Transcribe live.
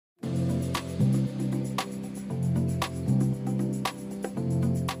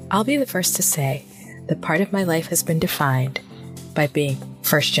I'll be the first to say that part of my life has been defined by being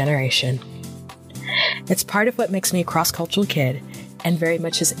first generation. It's part of what makes me a cross-cultural kid and very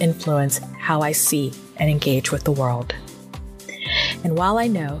much has influenced how I see and engage with the world. And while I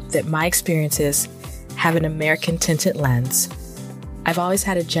know that my experiences have an American tinted lens, I've always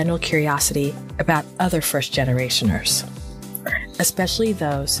had a general curiosity about other first generationers, especially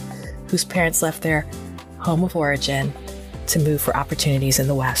those whose parents left their home of origin to move for opportunities in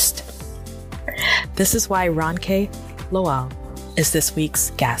the West. This is why Ronke Lawal is this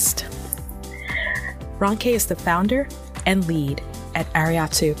week's guest. Ronke is the founder and lead at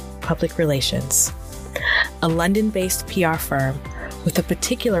Ariatu Public Relations, a London-based PR firm with a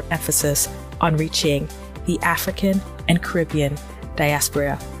particular emphasis on reaching the African and Caribbean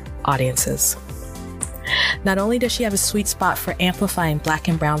diaspora audiences. Not only does she have a sweet spot for amplifying Black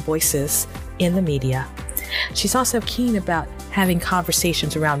and Brown voices in the media, she's also keen about having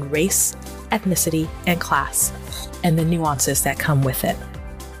conversations around race, ethnicity, and class, and the nuances that come with it.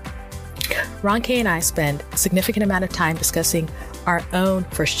 Ronke and I spend a significant amount of time discussing our own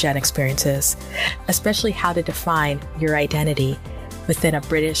first-gen experiences, especially how to define your identity within a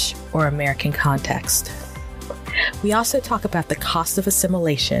British or American context. We also talk about the cost of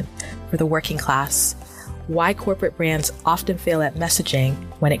assimilation for the working class, why corporate brands often fail at messaging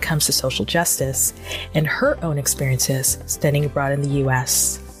when it comes to social justice, and her own experiences studying abroad in the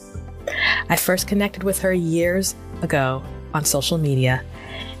US. I first connected with her years ago on social media,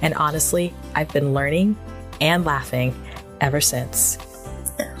 and honestly, I've been learning and laughing ever since.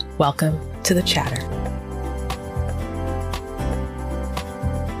 Welcome to The Chatter.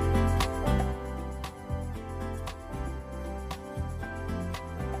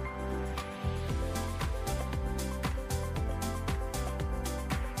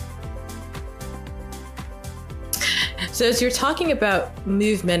 So as you're talking about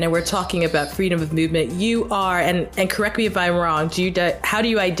movement and we're talking about freedom of movement, you are, and correct me if I'm wrong, how do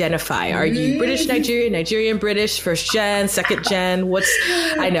you identify? Are you British Nigerian, Nigerian British, first gen, second gen?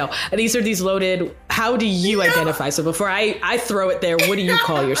 I know, these are these loaded, how do you identify? So before I throw it there, what do you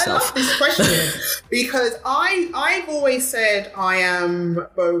call yourself? I love this question because I've always said I am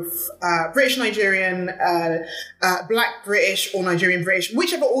both British Nigerian, Black British or Nigerian British,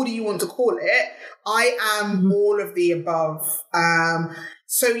 whichever order you want to call it. I am all of the above.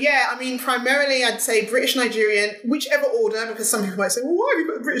 So yeah, I mean, primarily I'd say British Nigerian, whichever order, because some people might say, well, why have you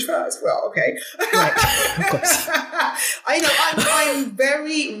put the British first? Well, okay. Right, of course. I know I'm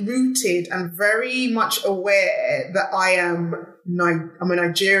very rooted and very much aware that I'm a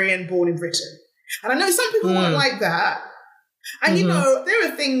Nigerian born in Britain. And I know some people won't like that. And, you know, there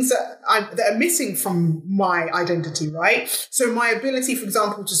are things that are missing from my identity, right? So my ability, for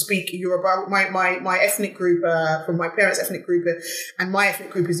example, to speak Yoruba, my ethnic group, from my parents' ethnic group, and my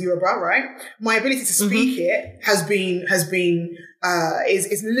ethnic group is Yoruba, right? My ability to speak it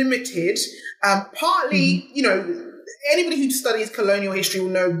is limited. Partly, you know, anybody who studies colonial history will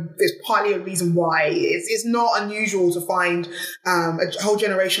know there's partly a reason why. It's not unusual to find a whole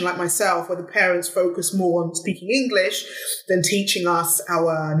generation like myself where the parents focus more on speaking English than teaching us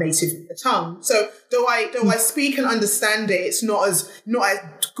our native tongue. So though I speak and understand it, it's not as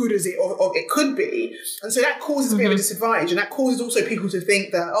good as it could be. And so that causes a bit of a disadvantage. And that causes also people to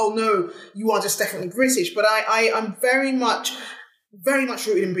think that, oh no, you are just definitely British. But I'm very much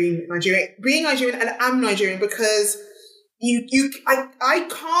rooted in being Nigerian, and I'm Nigerian because I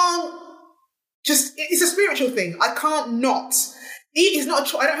can't just, it's a spiritual thing. I can't not. It's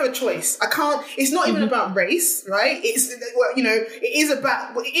not I don't have a choice. I can't, it's not even about race, right? It's, well, you know, it is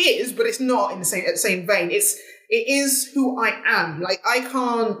about, well, it is, but it's not in the same vein. It is who I am. Like, I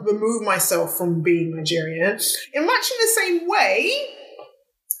can't remove myself from being Nigerian in much in the same way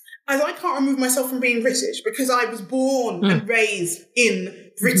as I can't remove myself from being British because I was born and raised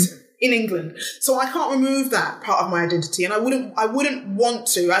in Britain, in England. So I can't remove that part of my identity, and I wouldn't want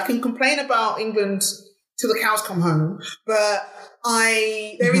to. I can complain about England till the cows come home, but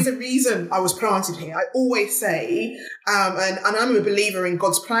there is a reason I was planted here. I always say, and I'm a believer in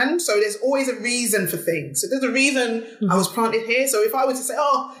God's plan. So there's always a reason for things. So there's a reason I was planted here. So if I were to say,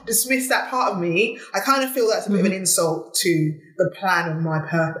 dismiss that part of me, I kind of feel that's a bit of an insult to the plan of my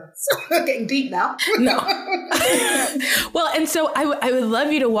purpose. Getting deep now. No. Well, and so I would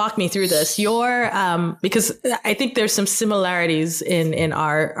love you to walk me through this. Because I think there's some similarities in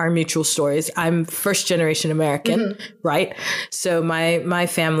our mutual stories. I'm first generation American, right? So So my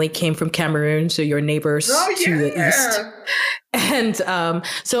family came from Cameroon, so your neighbors to the east. And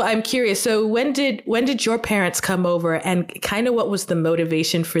so I'm curious. So when did your parents come over, and kind of what was the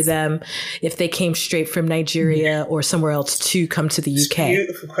motivation for them, if they came straight from Nigeria or somewhere else, to come to the UK?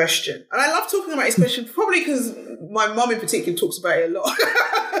 Beautiful question. And I love talking about this question, probably because my mum in particular talks about it a lot.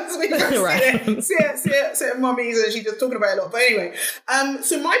 So we right. sit mummies and she's just talking about it a lot. But anyway,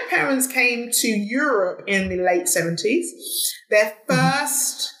 so my parents came to Europe in the late 70s. Their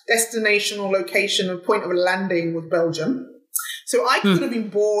first destination or location or point of landing was Belgium. So I could have been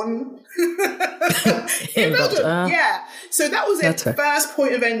born in Belgium. Yeah. So that was their first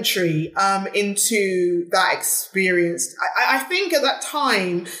point of entry into that experience. I think at that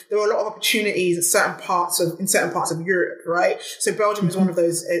time there were a lot of opportunities in certain parts of Europe, right? So Belgium is one of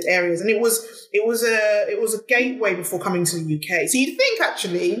those areas, and it was a gateway before coming to the UK. So you'd think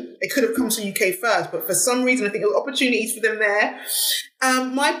actually it could have come to the UK first, but for some reason I think there were opportunities for them there.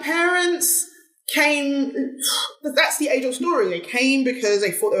 My parents came, that's the age-old story. They came because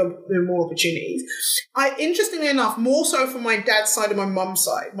they thought there were more opportunities. Interestingly enough, more so from my dad's side and my mum's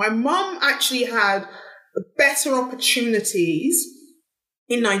side. My mum actually had better opportunities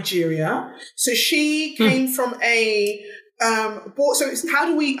in Nigeria. So she came from how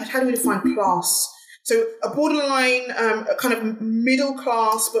do we define class? So a borderline, a kind of middle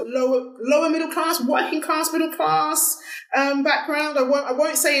class, but lower middle class, working class, middle class background. I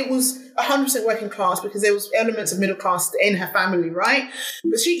won't say it was 100% working class, because there was elements of middle class in her family, right?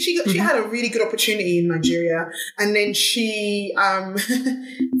 But she had a really good opportunity in Nigeria, and then she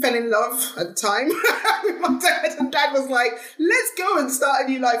fell in love at the time with my dad, and dad was like, "Let's go and start a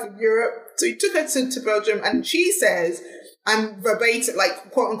new life in Europe." So he took her to Belgium, and she says, and verbatim,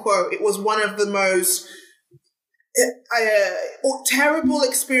 like quote unquote, it was one of the most terrible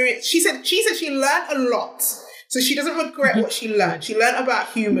experience. She said she learned a lot, so she doesn't regret what she learned. She learned about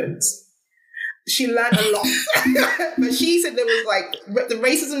humans. She learned a lot, but she said there was like the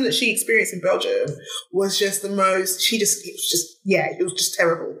racism that she experienced in Belgium was just the most. It was just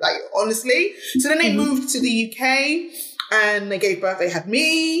terrible. Like, honestly. So then they moved to the UK, and they gave birth. They had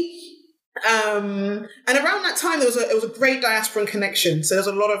me. And around that time, it was a great diasporan connection. So there's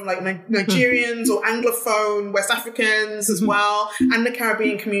a lot of like Nigerians or Anglophone West Africans as well, and the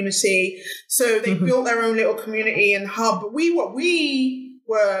Caribbean community. So they built their own little community and hub. But we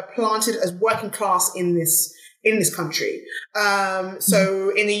were planted as working class in this country.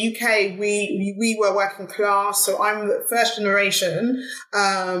 So in the UK, we were working class. So I'm the first generation,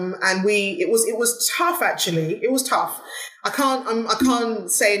 and it was tough. Actually, it was tough. I can't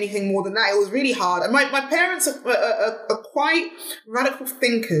say anything more than that. It was really hard. And my parents are quite radical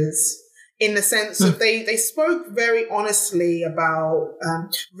thinkers in the sense that they spoke very honestly about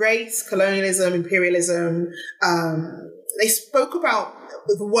race, colonialism, imperialism. They spoke about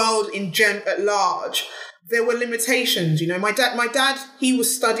the world at large. There were limitations, My dad, he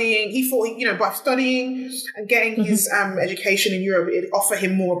was studying. He thought, by studying and getting his education in Europe, it offered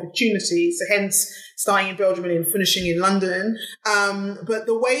him more opportunities. So hence starting in Belgium and then finishing in London. But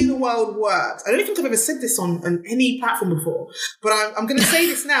the way the world works, I don't think I've ever said this on any platform before, but I'm going to say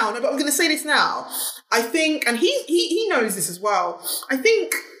this now. No, but I'm going to say this now. I think, and he knows this as well. I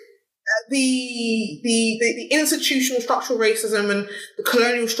think the institutional structural racism and the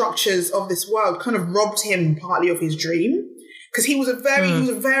colonial structures of this world kind of robbed him partly of his dream, because he was a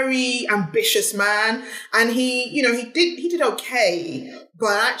very ambitious man, and he did okay,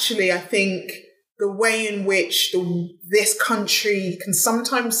 but actually I think the way in which this country can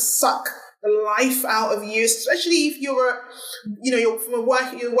sometimes suck the life out of you, especially if you're from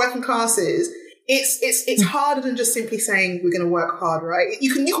working classes. It's harder than just simply saying we're going to work hard, right?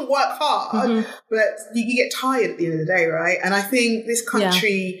 You can work hard, but you get tired at the end of the day, right? And I think this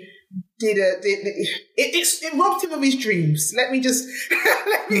country it robbed him of his dreams. Let me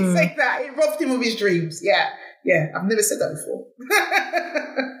say that, it robbed him of his dreams. Yeah. I've never said that before.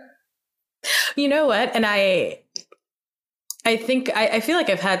 You know what? And I think I feel like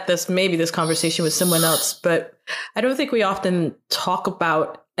I've had this conversation with someone else, but I don't think we often talk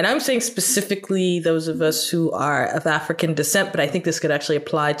about, and I'm saying specifically those of us who are of African descent, but I think this could actually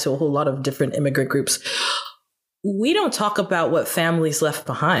apply to a whole lot of different immigrant groups. We don't talk about what families left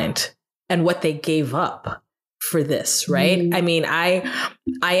behind and what they gave up for this, right? I mean, I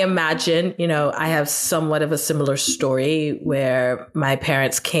imagine, I have somewhat of a similar story where my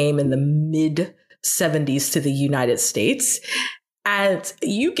parents came in the mid 70s to the United States, and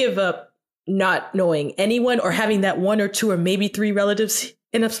you give up not knowing anyone or having that one or two or maybe three relatives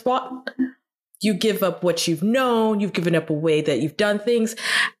in a spot. You give up what you've known, you've given up a way that you've done things.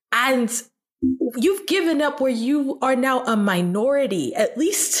 And you've given up where you are now a minority, at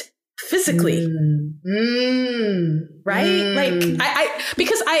least physically. Right? Like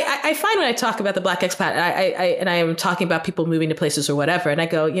because I find when I talk about the Black expat, and I am talking about people moving to places or whatever, and I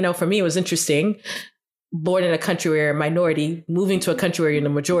go, you know, for me, it was interesting. Born in a country where you're a minority, moving to a country where you're in the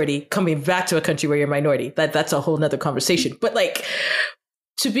majority, coming back to a country where you're a minority. That's a whole nother conversation. But like,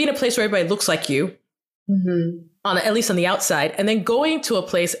 to be in a place where everybody looks like you, at least on the outside, and then going to a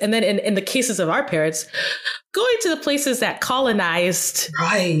place, and then in the cases of our parents, going to the places that colonized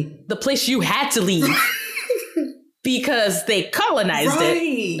the place you had to leave because they colonized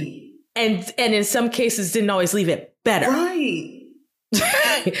it, and in some cases didn't always leave it better. I mean,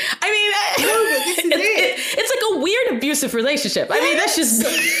 it's like a weird abusive relationship. I mean, that's just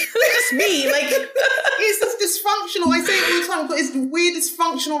me. Like, it's just dysfunctional. I say it all the time. It's a weird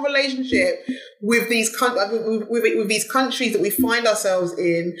dysfunctional relationship with these with these countries that we find ourselves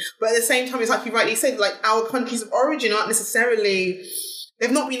in. But at the same time, it's like you rightly said, like our countries of origin aren't necessarily.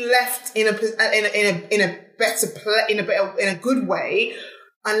 They've not been left in a good way,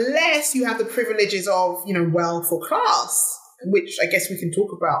 unless you have the privileges of, you know, wealth or class, which I guess we can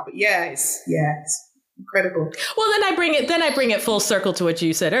talk about. But it's incredible. Well, then I bring it full circle to what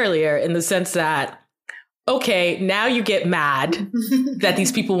you said earlier, in the sense that, okay, now you get mad that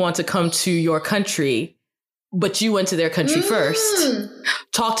these people want to come to your country, but you went to their country first,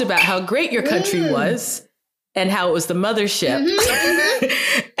 talked about how great your country was and how it was the mothership,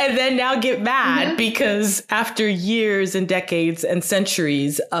 and then now get mad because after years and decades and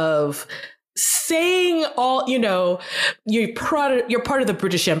centuries of saying all, you know, you're part of the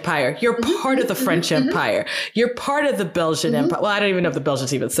British Empire, you're part of the French Empire, you're part of the Belgian Empire. Well, I don't even know if the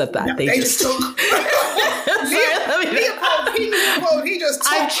Belgians even said that. No, they just took. He just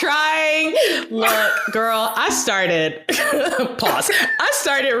took. I'm trying. Look, girl, I started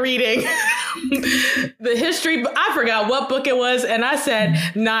reading the history. I forgot what book it was, and I said,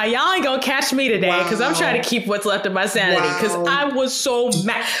 nah, y'all ain't gonna catch me today, because I'm trying to keep what's left of my sanity, because I was so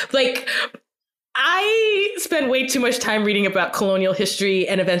mad. Like, I spent way too much time reading about colonial history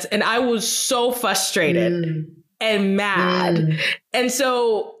and events, and I was so frustrated and mad. And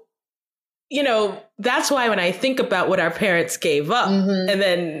so, you know, that's why when I think about what our parents gave up, and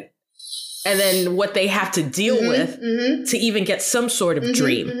then what they have to deal with to even get some sort of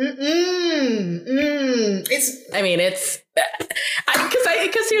dream. It's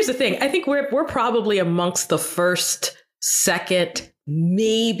because here's the thing. I think we're probably amongst the first, second,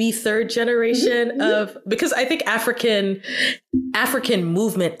 maybe third generation of, because I think African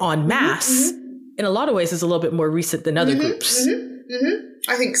movement en masse in a lot of ways is a little bit more recent than other groups.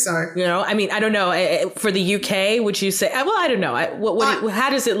 I think so. You know, I mean, I don't know. For the UK, would you say? Well, I don't know.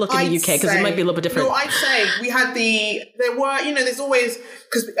 How does it look in the UK? Because it might be a little bit different. No, I'd say we had there were, you know, there's always,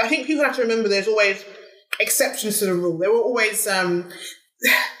 because I think people have to remember there's always exceptions to the rule. There were always, so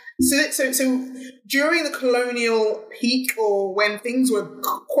during the colonial peak, or when things were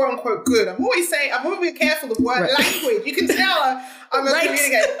quote unquote good, I'm always being careful of word language. You can tell I'm a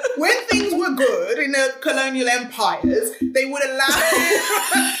communicator. When things were good in the colonial empires, they would allow.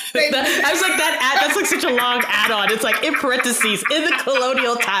 I was like that's like such a long add-on. It's like in parentheses, in the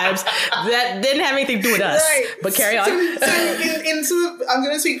colonial times that didn't have anything to do with us. Right. But carry on. So I'm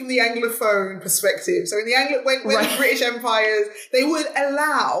going to speak from the Anglophone perspective. So in the when the British empires, they would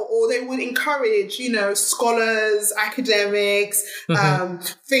allow, or they would encourage, you know, scholars, academics,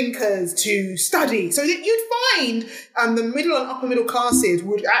 thinkers to study. So that you'd find the middle and upper middle classes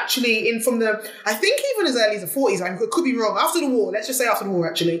would actually, I think even as early as the 40s, I could be wrong, after the war, let's just say after the war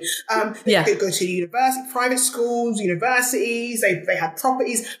actually, they could go to university, private schools, universities, they had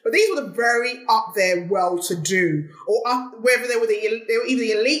properties, but these were the very up there well-to-do, or whether they were either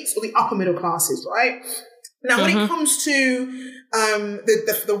the elites or the upper middle classes, right? Now, when it comes to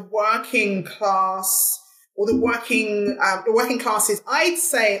the working class, or the working classes, I'd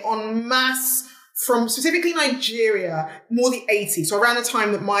say en masse, from specifically Nigeria, more the 80s. So around the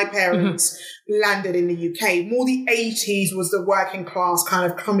time that my parents landed in the UK, more the 80s was the working class kind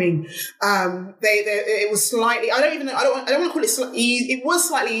of coming. It was slightly, I don't want to call it easy. It was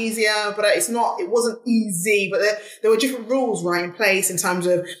slightly easier, but it wasn't easy, but there were different rules right in place in terms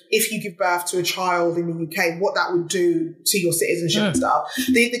of if you give birth to a child in the UK, what that would do to your citizenship and stuff.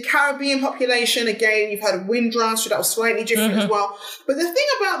 The Caribbean population, again, you've heard of Windrush, so that was slightly different as well. But the thing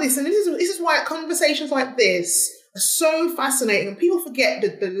about this, and this is why conversations like this are so fascinating, and people forget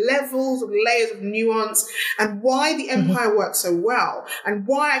the levels of layers of nuance, and why the empire works so well, and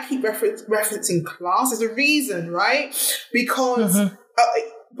why I keep referencing class. There's a reason, right? Because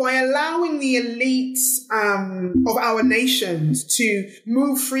by allowing the elites of our nations to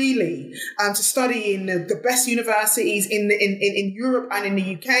move freely, to study in the best universities in Europe and in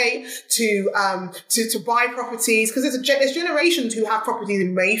the UK, to buy properties, because there's generations who have properties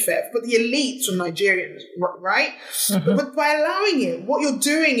in Mayfair, but the elites are Nigerians, right? Mm-hmm. But by allowing it, what you're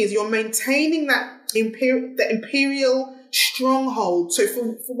doing is you're maintaining that imperial stronghold. So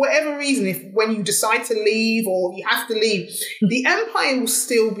for whatever reason, if when you decide to leave or you have to leave, the empire will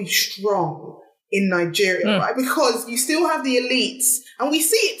still be strong in Nigeria, right? Because you still have the elites, and we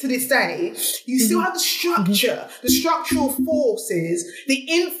see it to this day. You still have the structure, the structural forces, the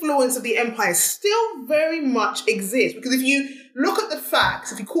influence of the empire still very much exists. Because if you look at the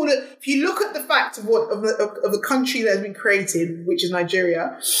facts, if you look at the facts of the country that has been created, which is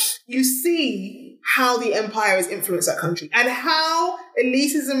Nigeria, you see how the empire has influenced that country and how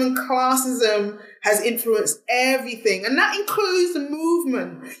elitism and classism has influenced everything. And that includes the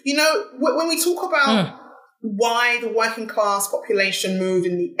movement. You know, when we talk about why the working class population moved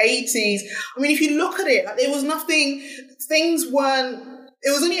in the 80s, I mean, if you look at it, like, there was nothing, it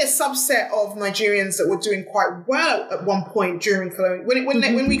was only a subset of Nigerians that were doing quite well at one point during colonial.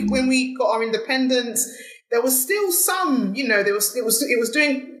 When we got our independence, there was still some, you know, it was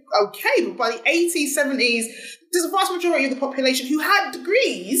doing okay, but by the 80s, 70s, there's a vast majority of the population who had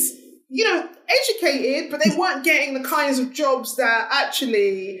degrees, you know, educated, but they weren't getting the kinds of jobs that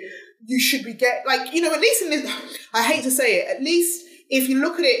actually you should be getting. Like, you know, at least in this, I hate to say it, at least if you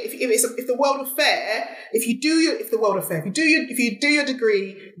look at it, if the world were fair, if you do your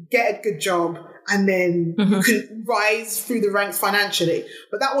degree, get a good job, and then you can rise through the ranks financially.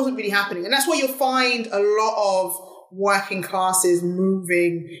 But that wasn't really happening, and that's why you'll find a lot of working classes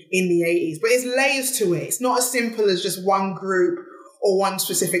moving in the 80s. But it's layers to it. It's not as simple as just one group or one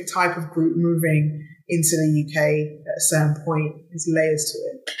specific type of group moving into the UK at a certain point. There's layers to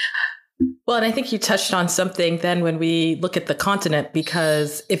it. Well, and I think you touched on something then when we look at the continent,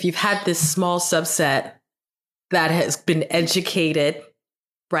 because if you've had this small subset that has been educated,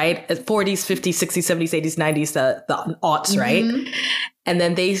 right, at 40s, 50s, 60s, 70s, 80s, 90s, the aughts, right? And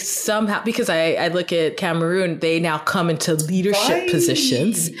then they somehow, because I look at Cameroon, they now come into leadership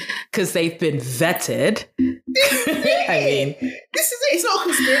positions because they've been vetted. I mean, this is it. It's not a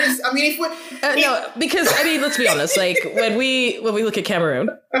conspiracy. I mean, if we're no, because I mean, let's be honest. Like when we look at Cameroon,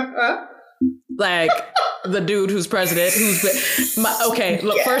 like the dude who's president,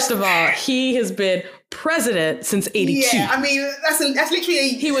 look, first of all, he has been president since 82. Yeah, I mean, that's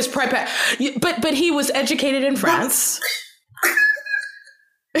literally he was but he was educated in France.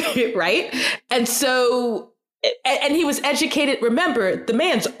 Right? And so, and he was educated. Remember, the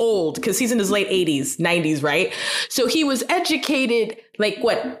man's old because he's in his late 80s, 90s, right? So he was educated like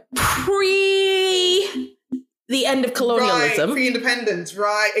what, pre the end of colonialism. Right, pre-independence,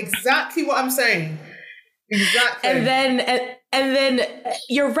 right? Exactly what I'm saying. Exactly. And then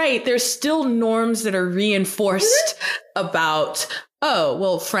you're right. There's still norms that are reinforced about, oh,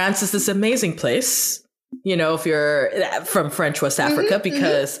 well, France is this amazing place. You know, if you're from French West Africa,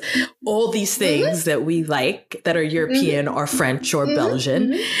 because all these things that we like that are European are French or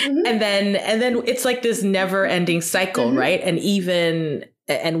Belgian. And then it's like this never ending cycle, right?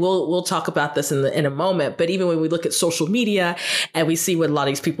 And we'll talk about this in a moment. But even when we look at social media and we see what a lot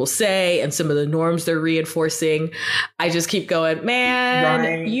of these people say and some of the norms they're reinforcing, I just keep going,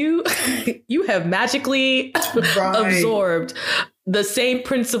 man, you have magically absorbed the same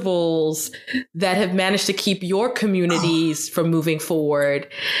principles that have managed to keep your communities from moving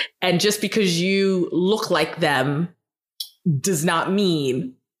forward. And just because you look like them does not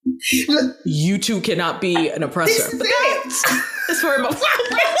mean you too cannot be an oppressor. This is for a moment.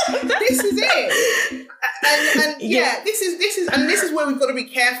 This is it. And this is where we've got to be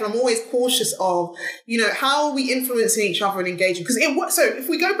careful. I'm always cautious of, you know, how are we influencing each other and engaging? Because so if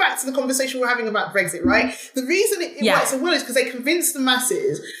we go back to the conversation we're having about Brexit, right? The reason it works so well is because they convince the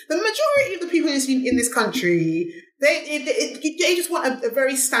masses. The majority of the people in this country, they just want a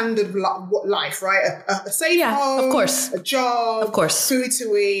very standard life, right? A safe home, of course, a job, of course, food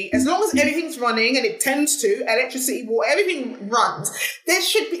to eat. As long as everything's running, and it tends to, electricity, water, everything runs, there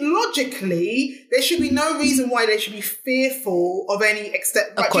should be no reason why they should be fearful of any extent.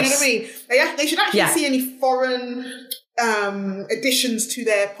 Right? Do you know what I mean? They should actually see any foreign additions to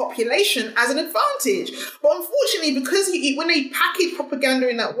their population as an advantage. But unfortunately, because when they package propaganda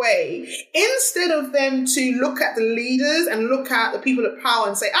in that way, instead of them to look at the leaders and look at the people at power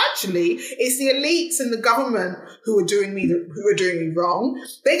and say, actually, it's the elites and the government who are doing me wrong,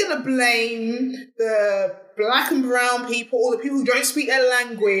 they're going to blame the black and brown people, or the people who don't speak their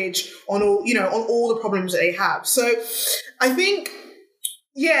language, on all the problems that they have. So I think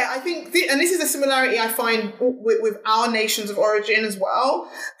Yeah, I think, and this is a similarity I find with our nations of origin as well.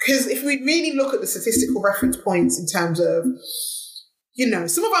 Because if we really look at the statistical reference points in terms of, you know,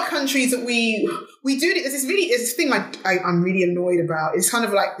 some of our countries that we do, there's this thing I'm really annoyed about. It's kind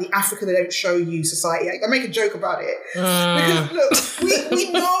of like the Africa they don't show you society. I make a joke about it. Because look,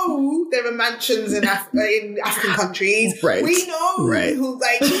 we know there are mansions in African countries. Right. We know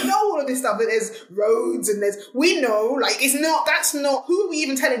we know all of this stuff, that there's roads and we know, like, that's not, who are we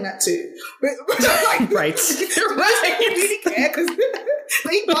even telling that to? Like, right. They really care, because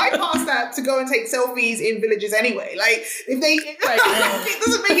they bypass that to go and take selfies in villages anyway. Like, if they, it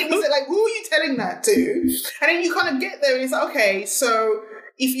doesn't make any sense. Like, who are you telling that to? And then you kind of get there and it's like, okay, so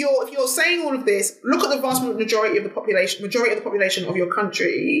if you're saying all of this, look at the vast majority of the population of your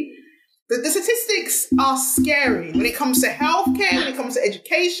country. The statistics are scary when it comes to healthcare, when it comes to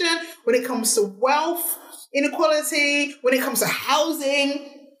education, when it comes to wealth inequality, when it comes to housing.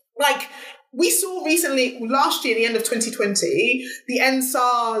 Like, we saw recently, last year, the end of 2020, the End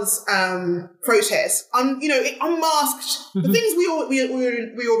SARS protests. It unmasked the things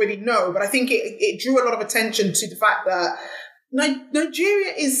we already know, but I think it drew a lot of attention to the fact that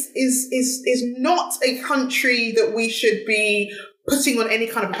Nigeria is not a country that we should be putting on any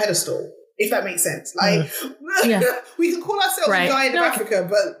kind of pedestal, if that makes sense. Like, we can call ourselves a giant of Africa,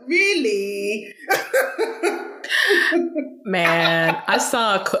 but really... Man, I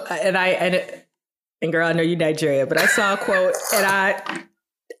saw and girl, I know you Nigeria, but I saw a quote and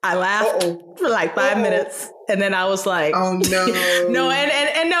I laughed for like 5 minutes, and then I was like, "Oh no, no!"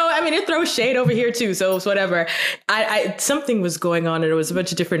 And no, I mean, it throws shade over here too, so it's whatever. I something was going on, and there was a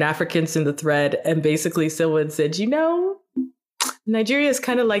bunch of different Africans in the thread, and basically someone said, Nigeria is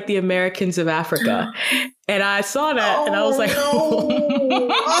kind of like the Americans of Africa. And I saw that and I was like,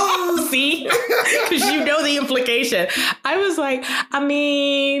 see? Because you know the implication. I was like, I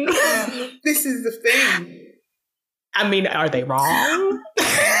mean... This is the thing. I mean, are they wrong?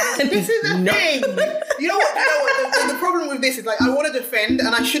 This is the thing. You know what? The problem with this is, like, I want to defend, and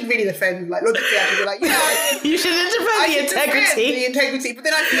I should really defend, like, logically, I should be like, you shouldn't defend the integrity. But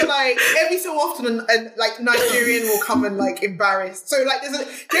then I feel like every so often, like, Nigerian will come and, like, embarrass. So, like, there's always,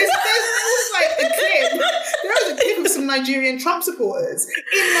 like, a clip. There was a clip of some Nigerian Trump supporters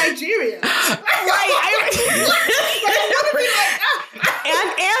in Nigeria.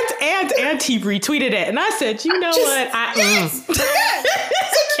 And he retweeted it, and I said, you know what? I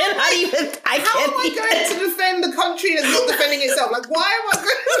cannot even. How am I going to defend the country that's not defending itself? Like, why am I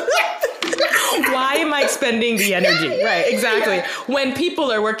going? Why am I expending the energy? Right, exactly. Yeah. When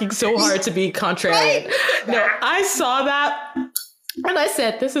people are working so hard to be contrarian. Right. No, I saw that. And I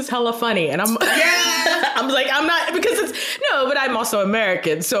said, this is hella funny. And I'm like, I'm not, because but I'm also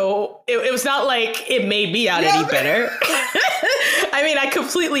American. So it was not like it made me out any better. I mean, I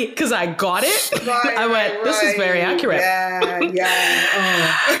completely, because I got it. I went, this is very accurate.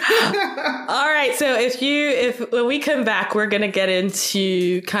 All right. So when we come back, we're going to get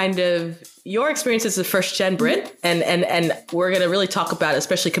into kind of your experience as a first gen Brit, and we're going to really talk about,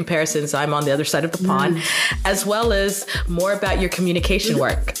 especially comparisons. I'm on the other side of the pond, as well as more about your communication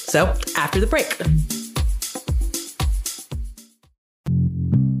work. So after the break.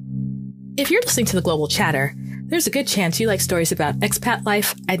 If you're listening to the Global Chatter, there's a good chance you like stories about expat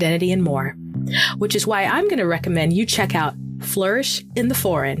life, identity, and more, which is why I'm going to recommend you check out Flourish in the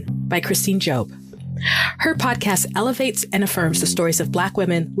Foreign by Christine Job. Her podcast elevates and affirms the stories of Black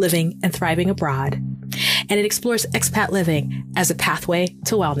women living and thriving abroad, and it explores expat living as a pathway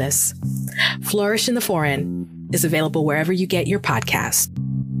to wellness. Flourish in the Foreign is available wherever you get your podcast.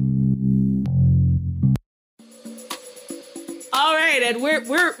 All right, and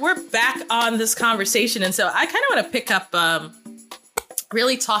we're back on this conversation, and so I kind of want to pick up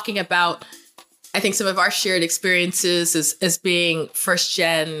really talking about, I think, some of our shared experiences as being first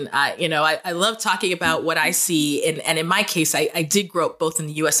gen. I love talking about what I see. And in my case, I did grow up both in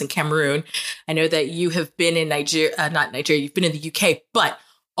the US and Cameroon. I know that you have been in not Nigeria, you've been in the UK, but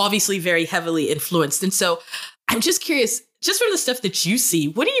obviously very heavily influenced. And so I'm just curious, just from the stuff that you see,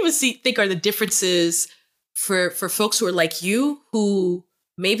 what do you think are the differences for folks who are like you, who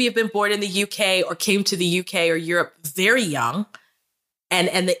maybe have been born in the UK or came to the UK or Europe very young,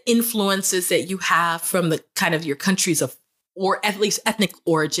 and the influences that you have from the kind of your countries of, or at least ethnic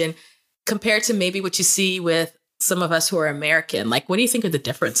origin, compared to maybe what you see with some of us who are American? Like, what do you think are the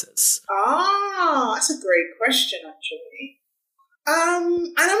differences? That's a great question, actually.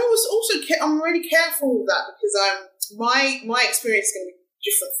 And I'm really careful with that, because my experience is going to be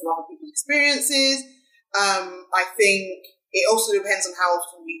different from other people's experiences. I think it also depends on how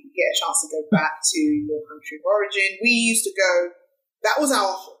often you get a chance to go back to your country of origin. We used to go that was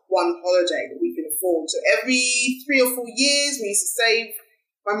our one holiday that we could afford. So every 3 or 4 years, we used to save.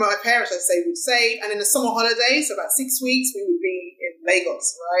 My parents, would save, and in the summer holidays, so about 6 weeks, we would be in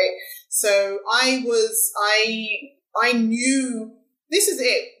Lagos, right? So I knew this is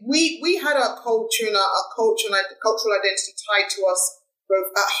it. We had our culture and our cultural identity tied to us both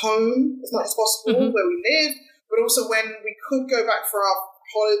at home as much as possible, where we live, but also when we could go back for our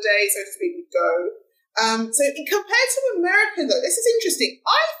holiday, so to speak, we'd go. So compared to America, though, this is interesting.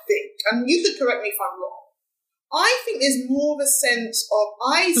 I think, and you could correct me if I'm wrong, I think there's more of a sense of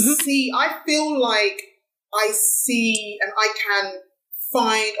I feel like I see and I can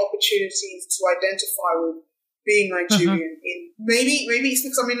find opportunities to identify with being Nigerian in maybe it's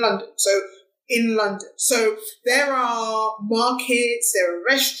because I'm in London. So in London. So there are markets, there are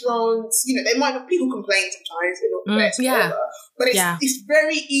restaurants, there might not, people complain sometimes, they're not the best, whatever, but it's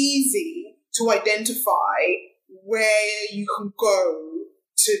very easy to identify where you can go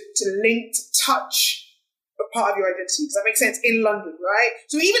to link, to touch a part of your identity. Does that make sense? In London, right?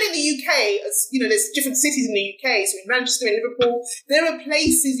 So even in the UK, as there's different cities in the UK. So in Manchester, in Liverpool, there are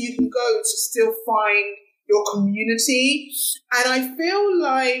places you can go to still find your community. And I feel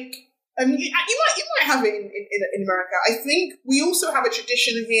like, and you might have it in America. I think we also have a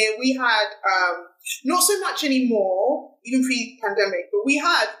tradition here. We had not so much anymore, even pre-pandemic, but we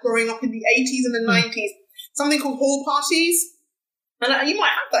had growing up in the 80s and the 90s something called hall parties. And you might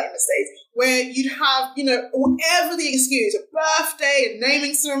have that in the States, where you'd have, whatever the excuse, a birthday, a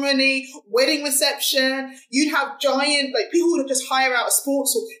naming ceremony, wedding reception, you'd have giant, people would just hire out a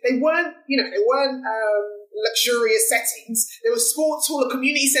sports hall. They weren't luxurious settings. There was sports hall, a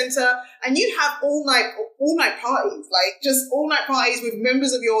community center, and you'd have all night parties, just all night parties with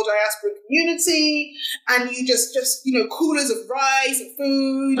members of your diaspora community, and you just coolers of rice and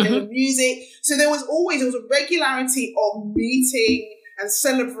food and music. So there was a regularity of meeting and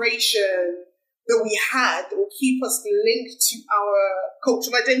celebration that we had that will keep us linked to our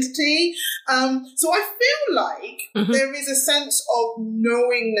cultural identity. So I feel like there is a sense of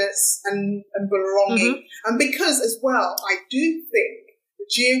knowingness and belonging. And because as well, I do think the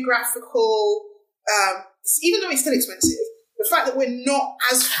geographical, even though it's still expensive, the fact that we're not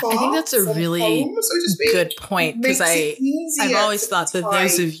as far, I think that's a really home, so to speak, good point, because I've always thought that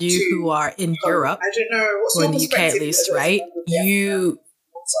those of you who are in Europe, I don't know, what's or your in the UK at least, right?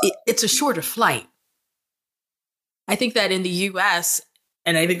 It's a shorter flight. I think that in the US,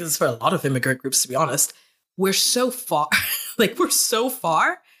 and I think this is for a lot of immigrant groups, to be honest, we're so far, we're so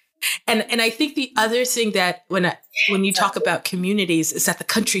far. And I think the other thing that when you talk about communities is that the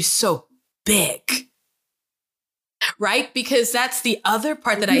country's so big. Right? Because that's the other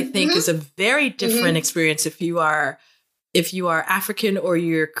part that I think is a very different experience if you are African or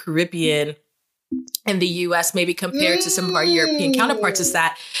you're Caribbean in the US, maybe compared to some of our European counterparts, is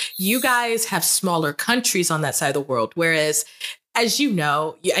that you guys have smaller countries on that side of the world. Whereas, as you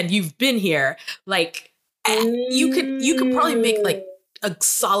know, and you've been here, you could probably make a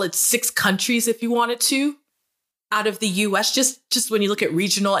solid 6 countries if you wanted to out of the US, just when you look at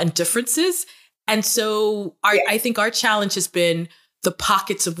regional and differences. And so I think our challenge has been the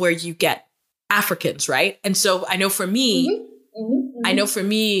pockets of where you get Africans, right? And so I know for me,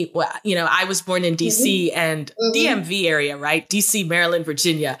 well, I was born in DC and DMV area, right? DC, Maryland,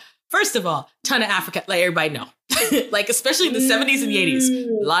 Virginia. First of all, ton of Africa, everybody know, especially in the 70s and the 80s,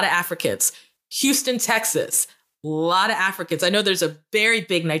 a lot of Africans. Houston, Texas, a lot of Africans. I know there's a very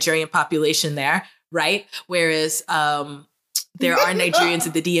big Nigerian population there, right? Whereas, there are Nigerians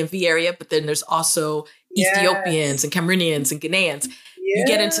in the DMV area, but then there's also Ethiopians and Cameroonians and Ghanaians. You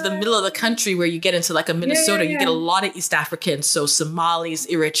get into the middle of the country where you get into a Minnesota, you get a lot of East Africans. So Somalis,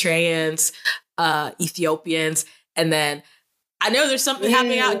 Eritreans, Ethiopians. And then I know there's something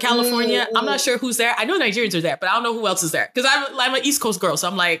happening out in California. I'm not sure who's there. I know Nigerians are there, but I don't know who else is there. Because I'm an East Coast girl. So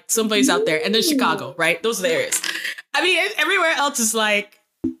I'm somebody's out there. And then Chicago, right? Those are the areas. I mean, everywhere else is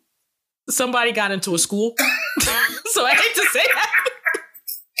somebody got into a school. So I hate to say that.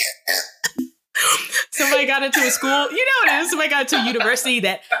 Somebody got into a school. You know what it is. Somebody got into a university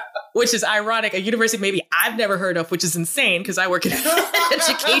which is ironic, a university maybe I've never heard of, which is insane because I work in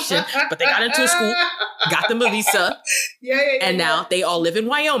education. But they got into a school, got them a visa, and now they all live in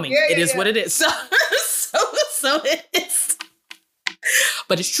Wyoming. It is what it is. So it is.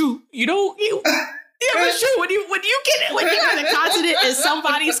 But it's true. Yeah, but it's true. When you're on the continent and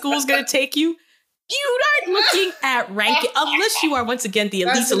somebody's school's gonna take you, you aren't looking at ranking unless you are once again the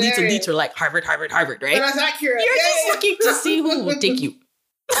elite or like Harvard, right? But that's accurate. You're just looking to see who will take you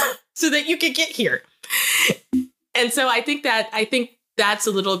so that you can get here. And so I think that's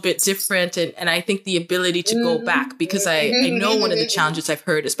a little bit different. And I think the ability to go back, because I know one of the challenges I've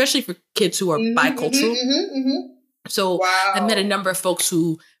heard, especially for kids who are bicultural. So Wow. I've met a number of folks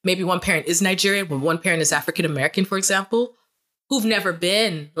who maybe one parent is Nigerian, when one parent is African-American, for example, who've never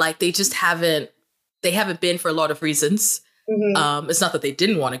been, like, they haven't been for a lot of reasons. It's not that they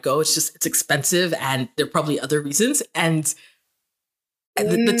didn't want to go. It's just, it's expensive and there are probably other reasons. And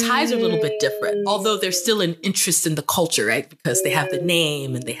the ties are a little bit different, although there's still an interest in the culture, right? Because they have the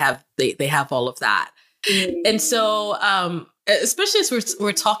name and they have all of that. And so, especially as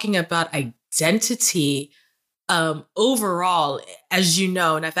we're talking about identity, overall, as you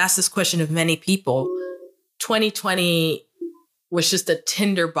know, and I've asked this question of many people, 2020 was just a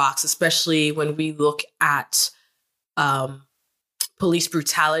tinderbox, especially when we look at police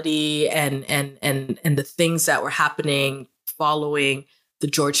brutality and the things that were happening following the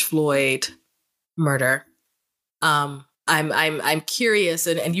George Floyd murder. I'm curious,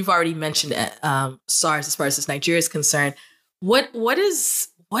 and you've already mentioned SARS as far as Nigeria is concerned. What is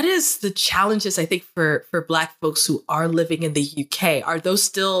the challenges, I think, for Black folks who are living in the UK? Are those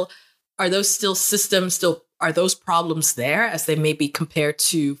still systems, are those problems there as they may be compared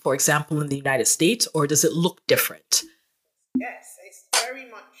to, for example, in the United States, or does it look different? Yes, it's very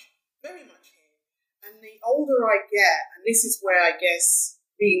much here. And the older I get, and this is where I guess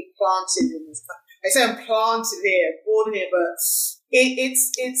being planted in this country, I say I'm planted here, born here, but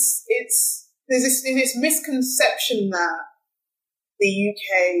it's there's this misconception that the UK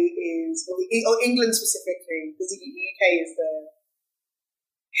is, or England specifically, because the UK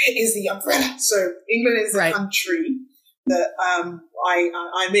is the umbrella. So England is the country that I'm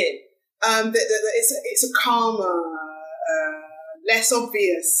in. It's a calmer, less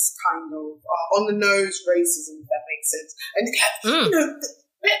obvious kind of on the nose racism, if that makes sense. And you know,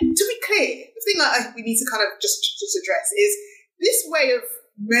 to be clear, the thing that we need to kind of just address is this way of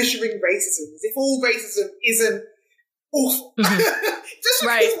measuring racism, as if all racism isn't awful. Just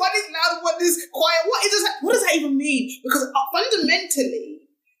because one is loud and one is quiet, what does that even mean? Because fundamentally,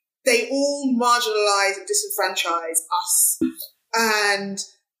 they all marginalize and disenfranchise us. And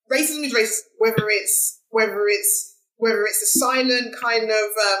racism is racist, whether it's the silent kind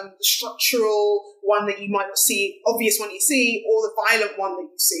of structural one that you might not see, obvious one you see, or the violent one that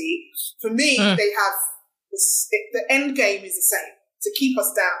you see. For me, they have the end game is the same, to keep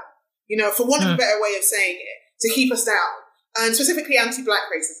us down. You know, for want of a better way of saying it, to keep us down. And specifically anti-Black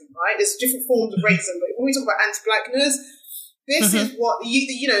racism, right? There's different forms of racism, but when we talk about anti-Blackness, this is what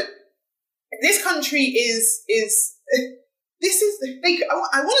you know. This country is. This is.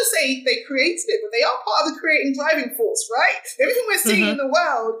 I want to say they created it, but they are part of the creating driving force, right? Everything we're seeing in the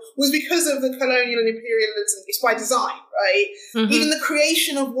world was because of the colonial and imperialism. It's by design, right? Even the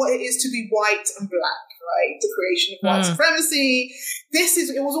creation of what it is to be white and Black, right? The creation of white supremacy.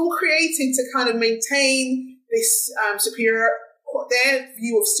 It was all created to kind of maintain this their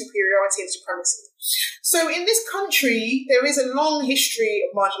view of superiority and supremacy. So in this country, there is a long history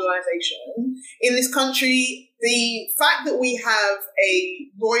of marginalization. In this country, the fact that we have a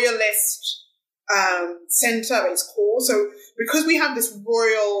royalist center at its core, so because we have this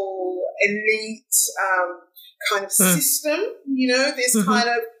royal elite kind of system, you know, this kind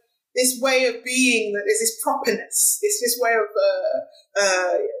of this way of being, that there's this properness, this way of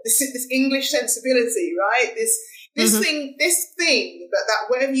this English sensibility, right? This thing that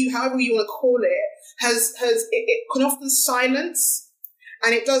however you want to call it, it can often silence,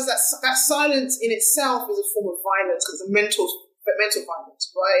 and it does that silence in itself is a form of violence, because it's mental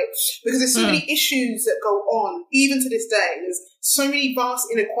violence, right? Because there's so many issues that go on even to this day. There's so many vast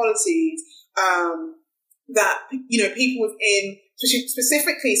inequalities that, you know, people within,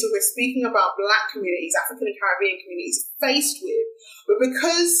 specifically, so we're speaking about Black communities, African and Caribbean communities, faced with, but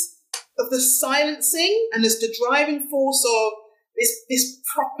because of the silencing and there's the driving force of this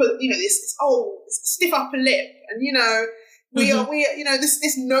proper, you know, this stiff upper lip, and you know, we are you know,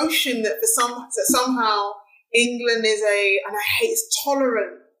 this notion that somehow England is and I hate this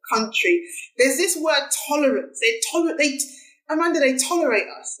tolerant country. There's this word tolerance. Amanda, they tolerate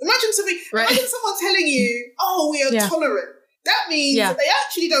us. Imagine someone telling you, "Oh, we are tolerant." That means that they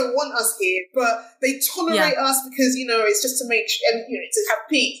actually don't want us here, but they tolerate us because, you know, it's just to make sure, you know, to have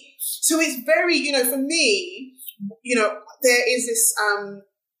peace. So it's very, you know, for me, you know, there is this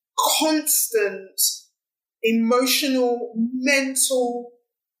constant emotional, mental,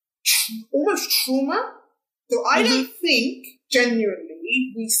 almost trauma that I don't think genuinely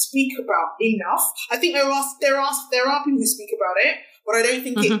we speak about enough. I think there are people who speak about it, but I don't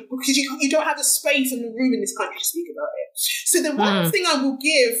think it, because you don't have the space and the room in this country to speak about it. So the one thing I will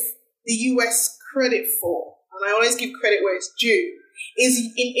give the US credit for, and I always give credit where it's due, is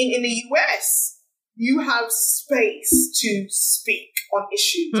in the US, you have space to speak on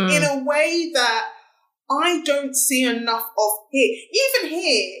issues in a way that I don't see enough of here. Even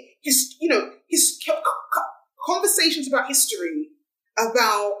here, conversations about history,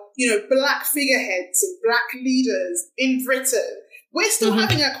 about, Black figureheads and Black leaders in Britain. We're still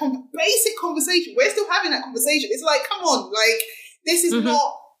having that basic conversation. We're still having that conversation. It's like, come on, like, this is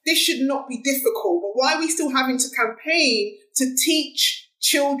this should not be difficult. But why are we still having to campaign to teach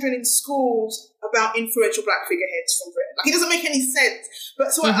children in schools about influential Black figureheads from Britain? Like, it doesn't make any sense.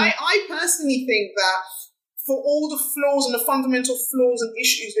 But so I personally think that for all the flaws and the fundamental flaws and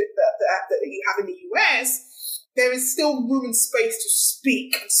issues that you have in the US, there is still room and space to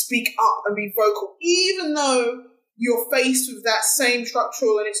speak up and be vocal, even though you're faced with that same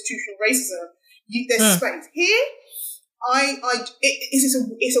structural and institutional racism. There's space here.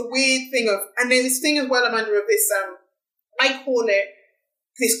 It's a weird thing and there's this thing as well, Amanda, of this. I call it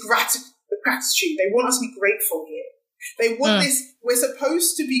this gratitude. They want us to be grateful here. They want this. We're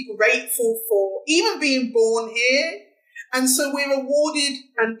supposed to be grateful for even being born here. And so we're awarded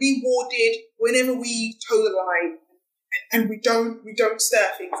and rewarded whenever we toe the line, and we don't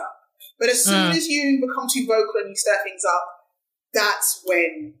stir things up. But as soon as you become too vocal and you stir things up, that's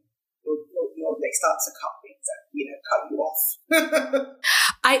when they start to cut things, cut you off.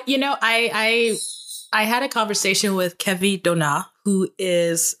 I had a conversation with Kevin Donat, who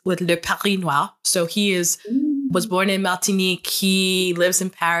is with Le Paris Noir. So he was born in Martinique. He lives in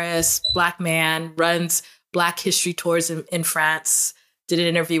Paris, Black man, runs Black history tours in France. Did an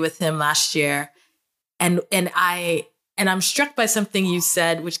interview with him last year. And I'm struck by something you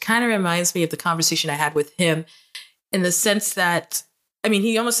said, which kind of reminds me of the conversation I had with him, in the sense that,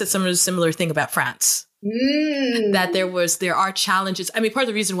 he almost said some similar thing about France. That there are challenges. Part of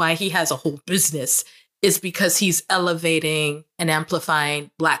the reason why he has a whole business is because he's elevating and amplifying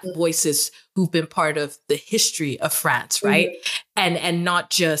Black voices who've been part of the history of France, right? And not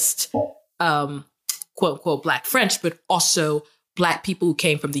just quote unquote Black French, but also Black people who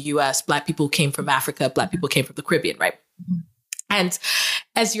came from the US, Black people who came from Africa, Black people who came from the Caribbean, right? And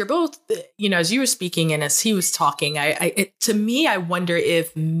as you're both, as you were speaking and as he was talking, to me, I wonder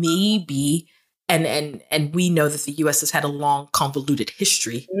if maybe, and we know that the US has had a long, convoluted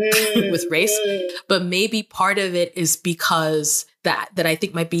history with race, but maybe part of it is because that I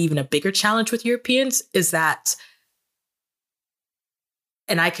think might be even a bigger challenge with Europeans is that,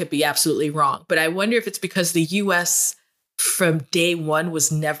 and I could be absolutely wrong, but I wonder if it's because the US from day one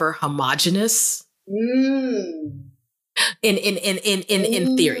was never homogenous. In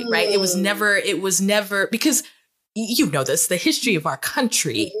theory, right? It was never, because you know this, the history of our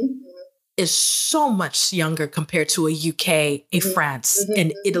country is so much younger compared to a UK, a France,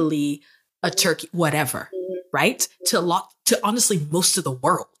 an Italy, a Turkey, whatever, right? To honestly most of the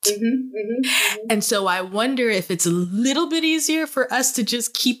world. And so I wonder if it's a little bit easier for us to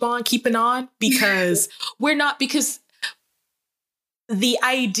just keep on keeping on because because the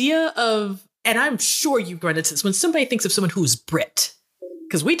idea of, and I'm sure you've run into this, when somebody thinks of someone who's Brit,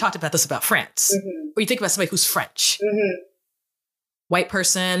 because we talked about this about France, or you think about somebody who's French, white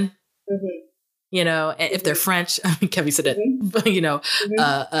person, if they're French, Kevin said it,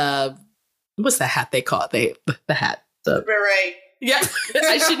 what's the hat they call it? The hat. The beret. Yeah,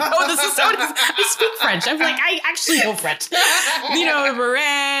 I should know this is so. I speak French. I'm like, I actually know French.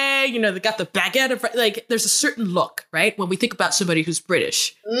 Beret. They got the baguette of like. There's a certain look, right? When we think about somebody who's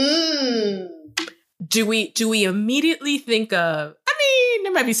British, do we immediately think of?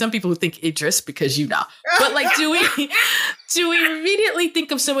 There might be some people who think Idris because but like, do we immediately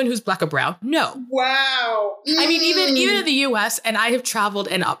think of someone who's Black or brown? No. Wow. Even in the U.S., and I have traveled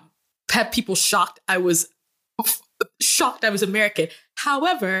and had people shocked. I was American.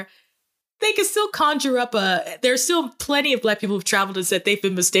 However, they can still conjure up there's still plenty of Black people who've traveled and said they've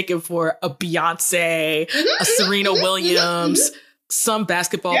been mistaken for a Beyonce, a Serena Williams, some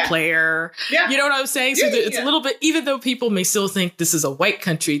basketball player. Yeah. You know what I'm saying? So it's a little bit, even though people may still think this is a white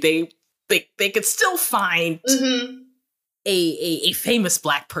country, they could still find a famous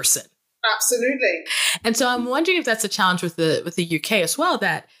Black person. Absolutely. And so I'm wondering if that's a challenge with the UK as well,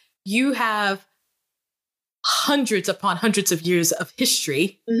 that you have hundreds upon hundreds of years of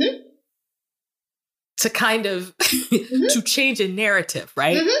history to kind of to change a narrative,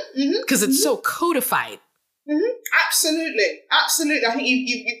 right? Because it's so codified. Absolutely. I think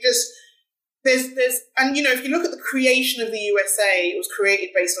you just there's and if you look at the creation of the USA, it was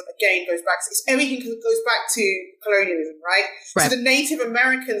created based on, again, everything goes back to colonialism, right? So the Native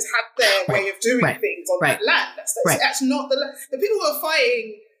Americans had their way of doing things on that land. That's not the people who are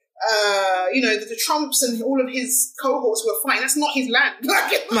fighting the Trumps and all of his cohorts who are fighting. That's not his land.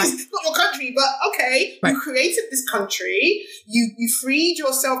 Like, it's not your country. But okay, you created this country. You freed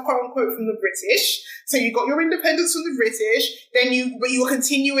yourself, quote unquote, from the British. So you got your independence from the British. But you were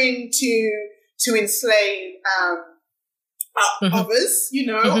continuing to enslave others.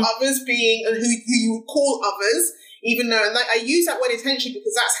 Others being who you would call others. Even though, and I use that word intentionally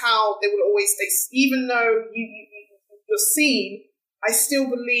because that's how they will always say. Even though you're seen. I still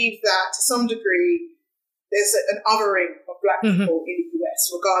believe that to some degree there's an othering of Black people in the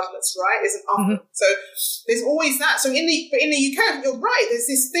US, regardless, right? There's an othering. So there's always that. So in the UK, you're right. There's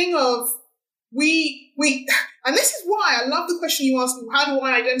this thing of we, and this is why I love the question you asked me. How do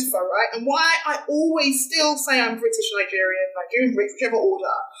I identify, right? And why I always still say I'm British Nigerian, British, whichever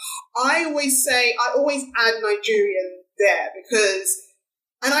order. I always add Nigerian there because.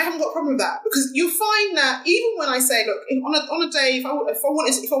 And I haven't got a problem with that because you'll find that even when I say, look, on a day, if I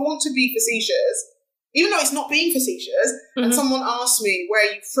want to be facetious, even though it's not being facetious, and someone asks me, where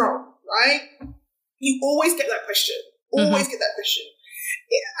are you from, right? You always get that question. Always get that question.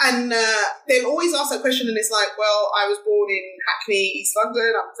 And they'll always ask that question and it's like, well, I was born in Hackney, East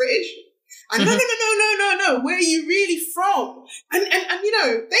London, I'm British. And no, where are you really from? And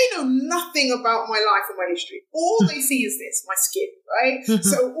they know nothing about my life and my history. All they see is this, my skin, right?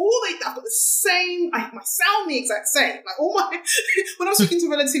 So I've got the same, I sound the exact same. Like when I'm speaking to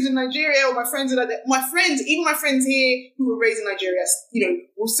relatives in Nigeria or my friends, even my friends here who were raised in Nigeria,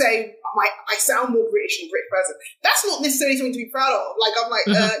 will say I sound more British than a British person. That's not necessarily something to be proud of. Like, I'm like,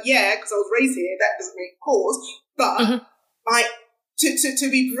 yeah, because I was raised here. That doesn't make cause. But to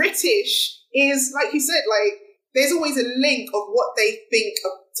be British is, like you said, like, there's always a link of what they think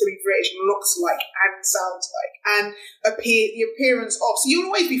of to be British looks like and sounds like and the appearance of. So you'll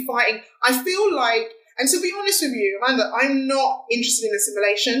always be fighting. I feel like, and to be honest with you, Amanda, I'm not interested in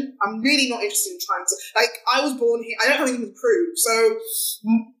assimilation. I'm really not interested in trying to, like, I was born here. I don't have anything to prove. So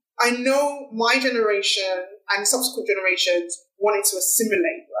I know my generation and subsequent generations wanted to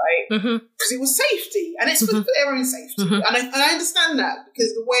assimilate, right? Because it was safety, and it's for their own safety. And I understand that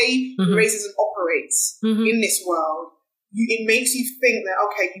because the way racism operates in this world, it makes you think that,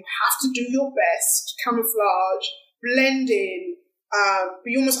 okay, you have to do your best, camouflage, blend in,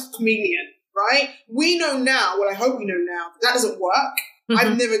 be almost like a chameleon, right? We know now, well, I hope we know now, that doesn't work.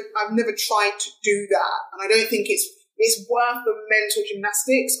 I've never tried to do that, and I don't think it's worth the mental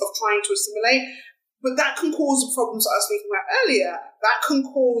gymnastics of trying to assimilate. But that can cause the problems that I was speaking about earlier. That can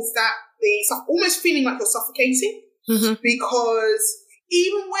cause almost feeling like you're suffocating because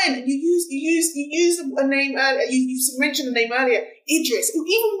even when you use a name earlier, you mentioned a name earlier, Idris.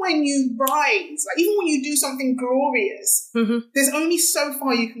 Even when you rise, like even when you do something glorious, there's only so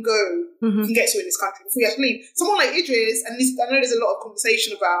far you can go, you can get to in this country before you have to leave. Someone like Idris, and I know there's a lot of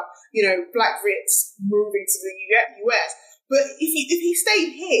conversation about Black Brits moving to the US, but if he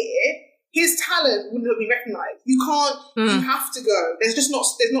stayed here, his talent wouldn't be recognised. You can't. You have to go. There's not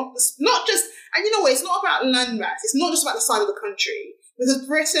just. And you know what? It's not about landmass. It's not just about the size of the country. Because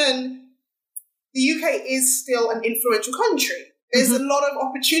Britain, the UK is still an influential country. There's a lot of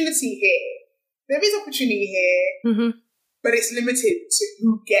opportunity here. There is opportunity here, but it's limited to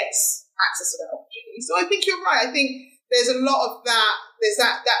who gets access to that opportunity. So I think you're right. I think there's a lot of that. There's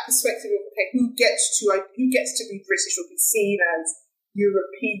that perspective of, okay, who gets to be British or be seen as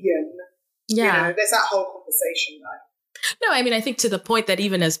European. Yeah. There's that whole conversation, right? No, I mean, I think to the point that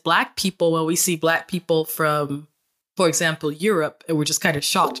even as Black people, when we see Black people from, for example, Europe, and we're just kind of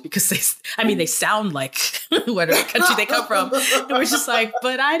shocked because they sound like whatever country they come from. And we're just like,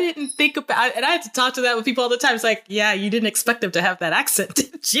 but I didn't think about it. And I had to talk to that with people all the time. It's like, yeah, you didn't expect them to have that accent,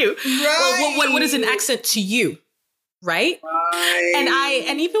 did you? Right. Well, what is an accent to you? Right?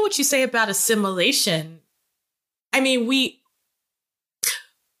 And even what you say about assimilation, I mean,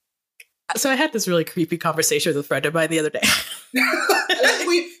 so I had this really creepy conversation with a friend of mine the other day.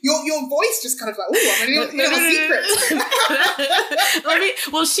 Your voice just kind of like, ooh, I'm going to know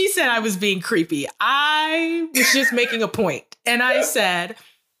secrets. Well, she said I was being creepy. I was just making a point. And I said,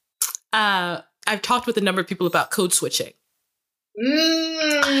 I've talked with a number of people about code switching.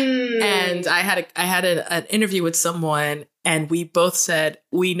 And I had an interview with someone, and we both said,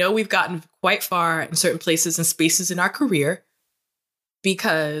 we know we've gotten quite far in certain places and spaces in our career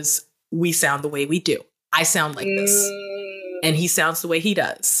because we sound the way we do. I sound like this. And he sounds the way he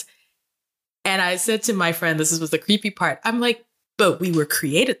does. And I said to my friend, this was the creepy part. I'm like, but we were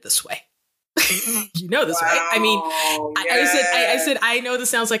created this way. You know this, right? I mean, I said, I know this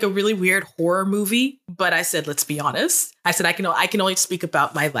sounds like a really weird horror movie, but I said, let's be honest. I said, I can only speak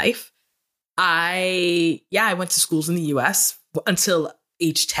about my life. I went to schools in the US until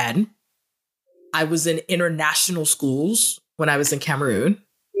age 10. I was in international schools when I was in Cameroon.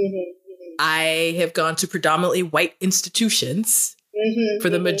 I have gone to predominantly white institutions for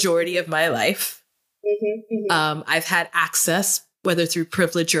the majority of my life. I've had access, whether through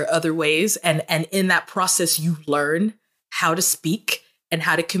privilege or other ways. And in that process, you learn how to speak and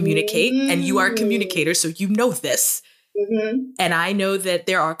how to communicate. And you are a communicator, so you know this. And I know that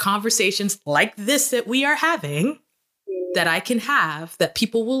there are conversations like this that we are having that I can have that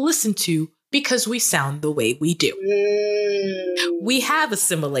people will listen to because we sound the way we do. We have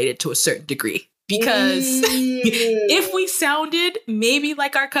assimilated to a certain degree because if we sounded maybe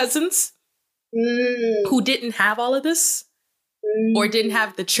like our cousins who didn't have all of this or didn't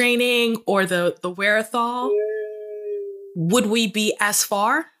have the training or the wherewithal, would we be as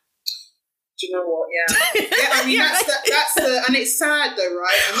far? Do you know what? Yeah, yeah. I mean, that's the, and it's sad though,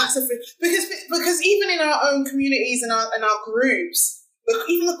 right? And that's the thing, because even in our own communities and our groups, but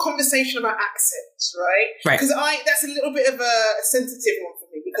even the conversation about accents, right? Because that's a little bit of a sensitive one for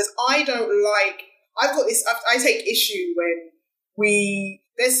me because I don't like. I've got this. I take issue when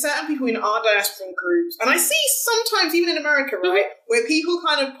there's certain people in our diaspora groups, and I see sometimes even in America, right, where people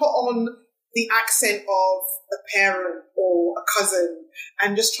kind of put on the accent of a parent or a cousin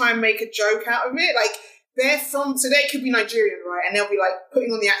and just try and make a joke out of it. Like they're from, so they could be Nigerian, right? And they'll be like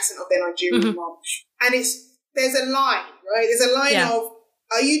putting on the accent of their Nigerian mom. And there's a line, right? There's a line of,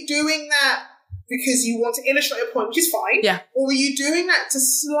 are you doing that because you want to illustrate a point, which is fine. Yeah. Or are you doing that to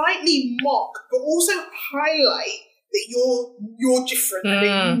slightly mock, but also highlight that you're different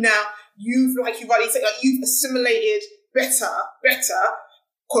and that you've already said, like you've assimilated better,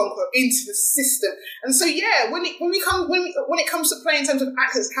 quote unquote, into the system. And so when it comes to play in terms of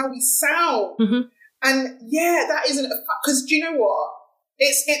accents, how we sound, and that isn't a because do you know what?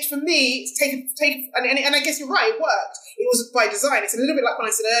 It's for me. It's take and I guess you're right. It worked. It was by design. It's a little bit like when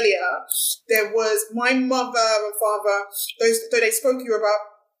I said earlier. There was my mother and father. Though they spoke Yoruba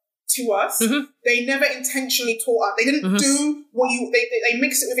to us, they never intentionally taught us. They didn't do what they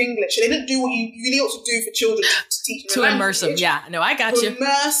mixed it with English. They didn't do what you really ought to do for children to teach them. To immerse them. Yeah, no, I got you.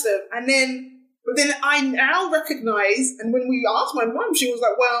 Immerse them, but then I now recognise, and when we asked my mum, she was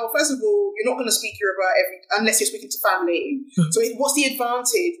like, well, first of all, you're not going to speak Yoruba unless you're speaking to family. So what's the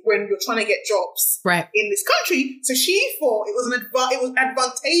advantage when you're trying to get jobs in this country? So she thought it was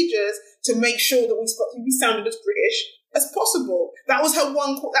advantageous to make sure that we sounded as British as possible. That was her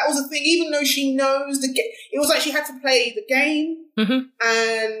one. That was a thing. Even though she knows the game, it was like she had to play the game.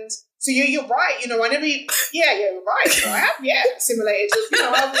 And so you're right. You know, I never. Yeah, you're right. You know, I have assimilated. You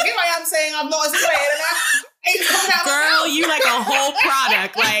know, here I am saying I'm not assimilated, and ain't coming out. Girl, you like a whole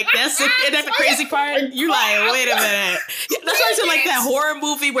product. Like that's the crazy part. You like, wait a minute. That's why I said like that horror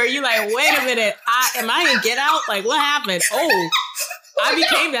movie where you like, wait a minute. Am I in Get Out? Like what happened? Oh, I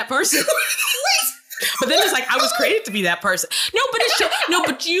became that person. But then it's like, I was created to be that person. No, but it's true. No,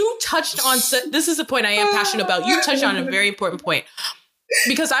 but you touched on, this is a point I am passionate about. You touched on a very important point.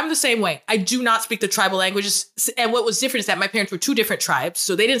 Because I'm the same way. I do not speak the tribal languages. And what was different is that my parents were two different tribes,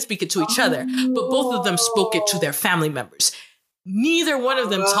 so they didn't speak it to each other. But both of them spoke it to their family members. Neither one of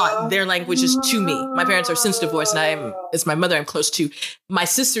them taught their languages to me. My parents are since divorced, and it's my mother I'm close to. My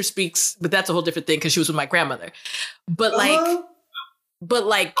sister speaks, but that's a whole different thing because she was with my grandmother. But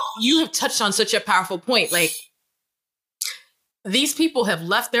like, you have touched on such a powerful point. Like, these people have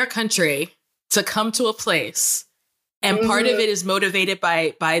left their country to come to a place. And part of it is motivated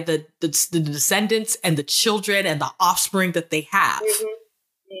by the descendants and the children and the offspring that they have.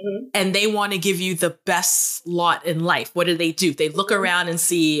 And they want to give you the best lot in life. What do? They look around and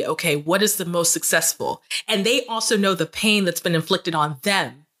see, okay, what is the most successful? And they also know the pain that's been inflicted on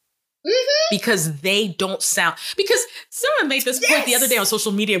them. Because they don't sound, because someone made this point the other day on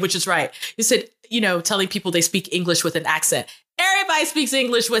social media, which is right. You said, you know, telling people they speak English with an accent. Everybody speaks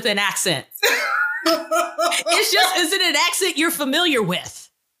English with an accent. It's just, is it an accent you're familiar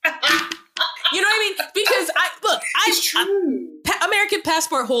with? You know what I mean? Because I'm American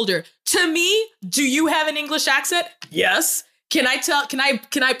passport holder. To me, do you have an English accent? Yes. Can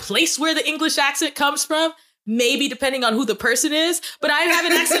I place where the English accent comes from? Maybe depending on who the person is, but I have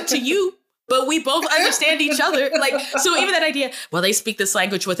an accent to you, but we both understand each other. Like, so even that idea, well, they speak this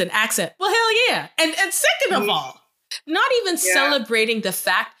language with an accent. Well, hell yeah. And second of all, not even celebrating the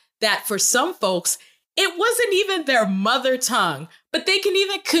fact that for some folks, it wasn't even their mother tongue, but they can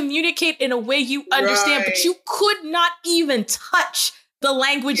even communicate in a way you understand, but you could not even touch the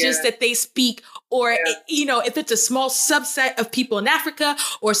languages that they speak, or, you know, if it's a small subset of people in Africa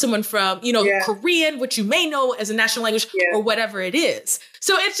or someone from, you know, Korean, which you may know as a national language or whatever it is.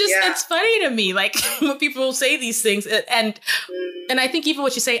 So it's just, it's funny to me, like when people say these things, and I think even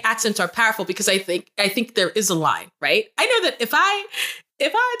what you say, accents are powerful, because I think there is a line, right? I know that if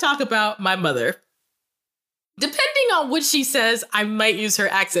I talk about my mother, depending on what she says, I might use her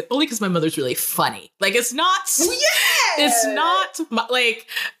accent, only because my mother's really funny. Like, it's not, it's not like,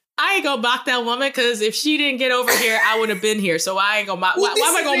 I ain't gonna mock that woman, because if she didn't get over here, I would have been here. So I ain't gonna mock. Why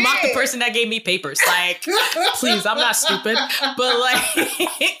am I gonna mock the person that gave me papers? Like, please, I'm not stupid. But like,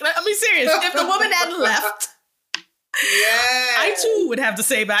 let me serious. If the woman had left, I too would have the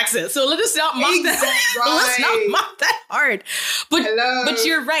same accent. So let us not mock that. Right. Let's not mock that hard. But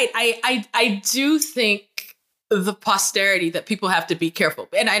you're right. I do think the posterity that people have to be careful.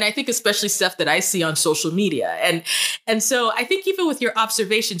 And I think especially stuff that I see on social media. And so I think even with your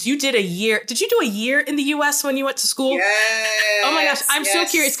observations, you did a year. Did you do a year in the US when you went to school? Yes. Oh my gosh. I'm so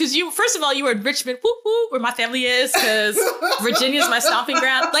curious, because first of all, you were in Richmond, where my family is, because Virginia's my stomping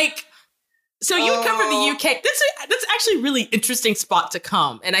ground. Like, so you would come from the UK. That's actually a really interesting spot to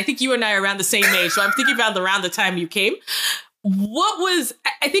come. And I think you and I are around the same age. So I'm thinking about around the time you came. What was,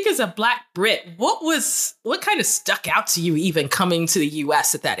 I think as a Black Brit, what kind of stuck out to you even coming to the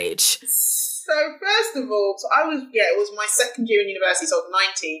US at that age? So first of all, it was my second year in university, so I was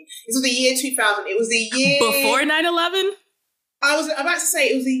 19. This was the year 2000. It was the year... Before 9/11? I was about to say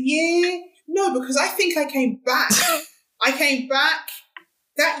it was a year... No, because I think I came back. I came back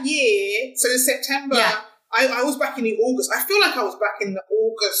that year, so in September... Yeah. I was back in the August. I feel like I was back in the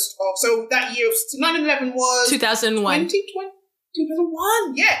August of... So that year, 9/11 was... 2001.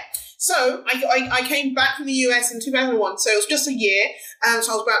 2001, yeah. So I came back from the US in 2001. So it was just a year.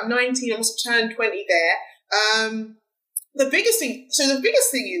 So I was about 19. I must have turned 20 there. The biggest thing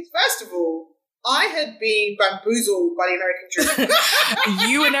is, first of all, I had been bamboozled by the American dream.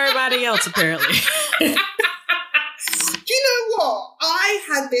 You and everybody else, apparently. Do you know what? I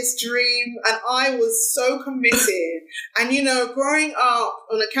had this dream and I was so committed. And, you know, growing up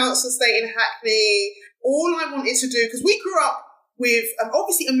on a council estate in Hackney, all I wanted to do, because we grew up with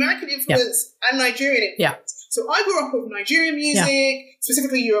obviously American influence and Nigerian influence. Yeah. So I grew up with Nigerian music,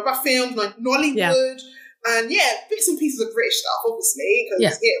 specifically Yoruba films, like Nollywood, and bits and pieces of British stuff, obviously,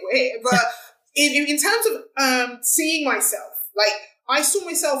 because we're here. But in terms of seeing myself, like, I saw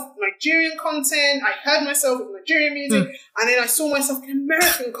myself in Nigerian content, I heard myself with Nigerian music, and then I saw myself in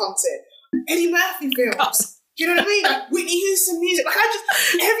American content, Eddie Murphy films. Oh. Do you know what I mean? Like Whitney Houston music. Like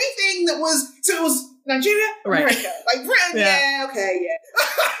everything that was, so it was Nigeria, America. Like Britain,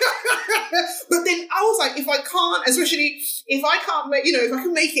 But then I was like, if I can't, especially if I can't make, you know, if I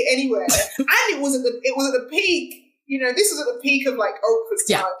can make it anywhere, and it was at the peak, you know, this was at the peak of like Oprah's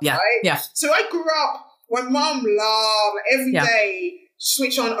time, right? Yeah. So I grew up, my mum loved every day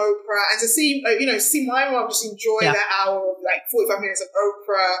switch on Oprah, and to see, see my mum just enjoy that hour of like 45 minutes of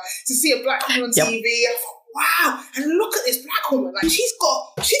Oprah, to see a Black woman on TV, I thought, wow, and look at this Black woman, like she's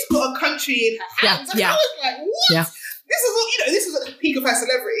got a country in her hands. And I was like, what? Yeah. This was at the peak of her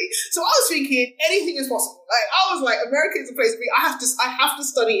celebrity. So I was thinking anything is possible. Like I was like, America is a place to be. I have to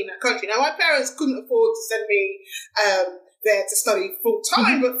study in that country. Now my parents couldn't afford to send me there to study full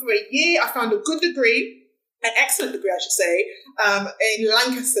time, but for a year I found a good degree, an excellent degree, I should say, in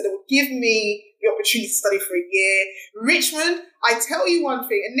Lancaster that would give me the opportunity to study for a year. Richmond, I tell you one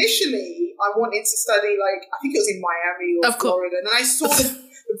thing, initially I wanted to study, like, I think it was in Miami or Florida, and I saw the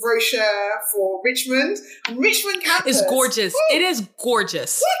brochure for Richmond, and Richmond campus. It's gorgeous. Ooh. It is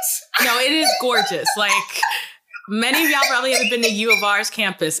gorgeous. What? No, it is gorgeous. Like, many of y'all probably haven't been to U of R's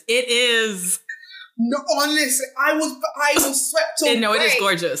campus. It is... No, honestly, I was swept away. No, it is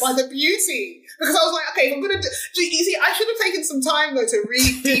gorgeous. By the beauty. Because I was like, okay, if I'm going to do... You see, I should have taken some time, though, to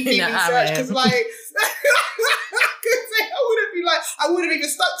read deeply research, because, like... I would have either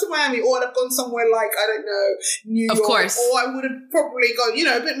stuck to Miami, or I'd have gone somewhere like, I don't know, New York. Of course. Or I would have probably gone, you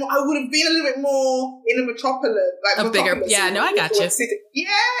know, a bit more... I would have been a little bit more in a metropolis. Like, bigger... Yeah, no, I got you.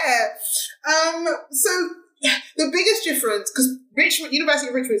 Yeah. So, the biggest difference, because University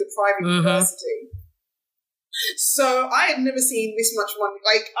of Richmond is a private university, so I had never seen this much money.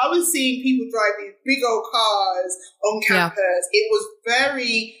 Like, I was seeing people drive these big old cars on campus. Yeah.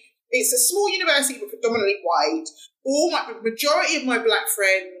 It's a small university, but predominantly white. The majority of my Black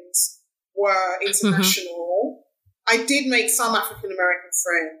friends were international. I did make some African American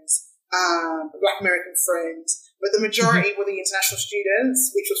friends, Black American friends, but the majority were the international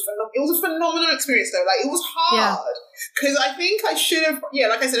students, which was it was a phenomenal experience, though. Like, it was hard because I think I should have,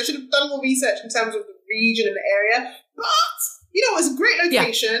 like I said, I should have done more research in terms of the region and the area. But it was a great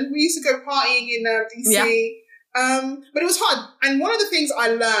location. Yeah. We used to go partying in DC. Yeah. But it was hard. And one of the things I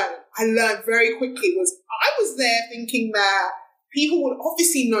learned very quickly was I was there thinking that people would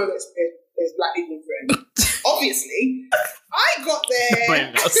obviously know there's black people in Britain. Obviously. I got there.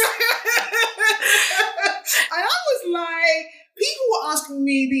 And I was like, people were asking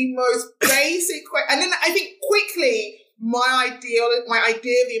me the most basic questions. And then I think quickly my idea of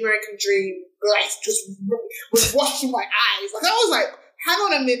the American dream just was washing my eyes. Like I was like, hang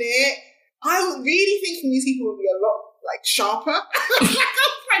on a minute. I was really thinking these people would be a lot like sharper. I was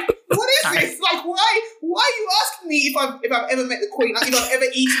like, what is this? Like, why are you asking me if I've ever met the Queen? Like, if I've ever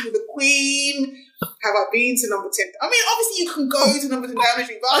eaten with the Queen? Have I been to number 10? I mean, obviously you can go to number 10 Downing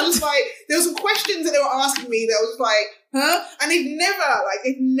Street, but I was just like, there were some questions that they were asking me that I was like, huh? And they've never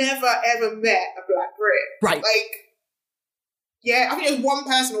ever met a black Brit. Right. Like, yeah, I think there was one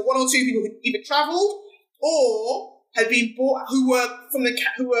person or one or two people who either travelled or had been bought, who were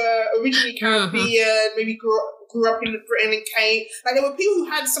originally Caribbean, maybe grew up in Britain and came. Like there were people who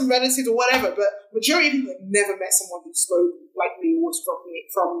had some relatives or whatever, but majority of people had never met someone who spoke like me or was from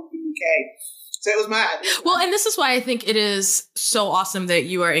the UK. So it was mad. Well, and this is why I think it is so awesome that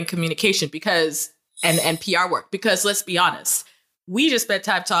you are in communication and PR work, because let's be honest, we just spent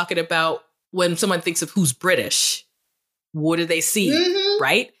time talking about when someone thinks of who's British, what do they see,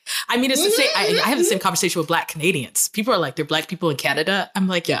 right? I mean, it's the same. I have the same conversation with Black Canadians. People are like, they're Black people in Canada. I'm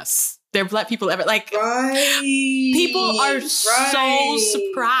like, yes, they're Black people ever. Like, people are so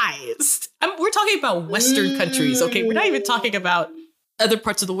surprised. We're talking about Western countries, okay? We're not even talking about other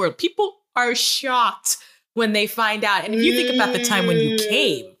parts of the world. People are shocked when they find out. And if you think about the time when you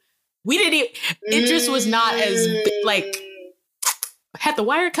came, we didn't even, it just was not as, like, had The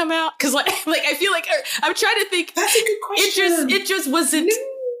Wire come out? Because, like I feel like, I'm trying to think. That's a good question. It just wasn't,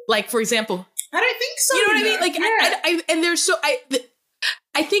 like, for example. I don't think so. You know what I mean? Like, yeah. And there's so,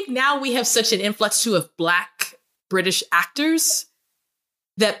 I think now we have such an influx too of Black British actors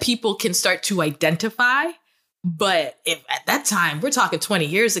that people can start to identify. But if at that time, we're talking 20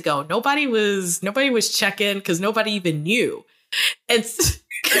 years ago, nobody was checking because nobody even knew. And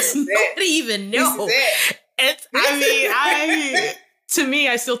nobody even knew. To me,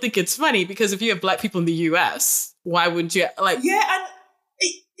 I still think it's funny because if you have Black people in the US, why wouldn't you like? Yeah, and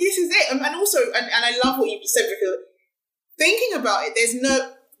this is it. And also, and I love what you said because thinking about it,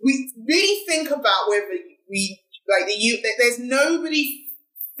 we really think about whether we like there's nobody.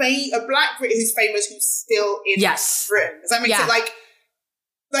 A Black Brit who's famous who's still in Britain. Does that make sense?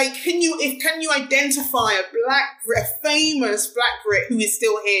 Like, can you identify a famous Black Brit who is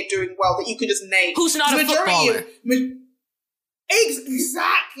still here doing well that you could just name? Who's not a footballer?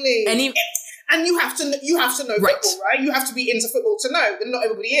 Exactly. And you have to know football, right? You have to be into football to know that not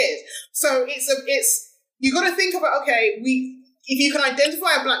everybody is. So it's you got to think about, okay, if you can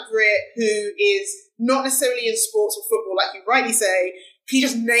identify a Black Brit who is not necessarily in sports or football, like you rightly say, can you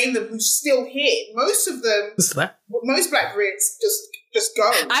just name them who's still here? Most of them, most Black Brits just go.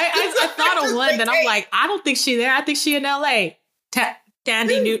 I thought of one that I'm like, I don't think she's there. I think she in LA.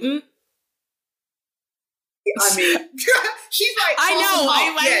 Tandy Newton. I mean, she's like, I know.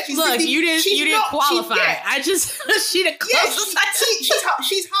 Look, you didn't qualify. She the closest.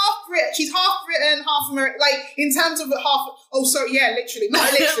 She's half Brit. She's half Britain, half American. Like in terms of the half. Oh, sorry, yeah, literally,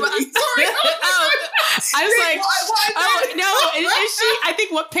 not literally. Sorry. I was like, no, is she? I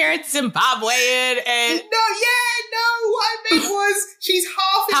think what parents Zimbabwean and what I meant was she's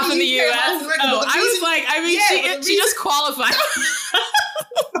half in the US. I was like, I mean, she just qualified.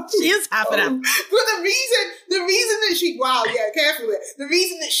 She is half and half. But the reason that she, careful there. The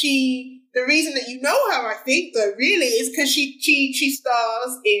reason that you know her, I think, though, really, is because she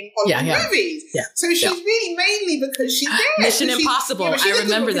stars in Hollywood movies. Yeah. So she's really mainly because she's there. Mission Impossible. I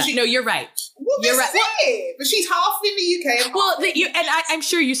remember that. No, you're right. Well, you're right. But she's half in the UK. Well, I'm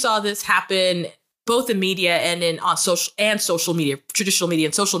sure you saw this happen both in media and on social media, traditional media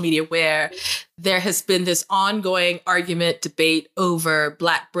and social media, where there has been this ongoing argument, debate over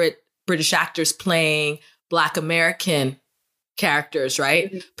Black British actors playing Black American characters,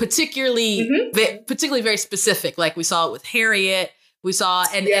 right? Mm-hmm. Particularly very specific. Like we saw it with Harriet. We saw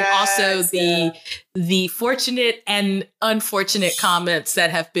and also the fortunate and unfortunate comments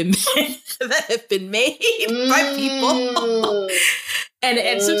that have been made by people.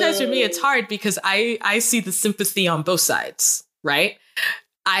 And sometimes for me it's hard because I see the sympathy on both sides, right?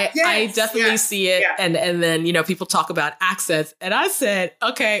 I definitely see it. Yeah. And then, people talk about accents. And I said,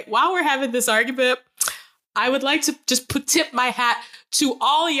 okay, while we're having this argument, I would like to just tip my hat to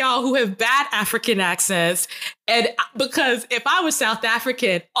all y'all who have bad African accents. And because if I was South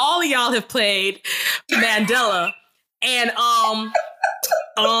African, all of y'all have played Mandela. and um,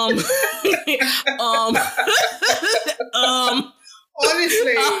 honestly,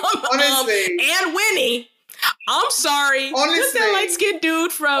 and Winnie. I'm sorry. Honestly, what's that light-skinned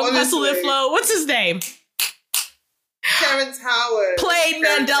dude from Hustle and Flow? What's his name? Terrence Howard played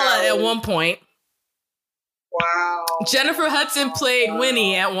Mandela at one point. Wow. Jennifer Hudson played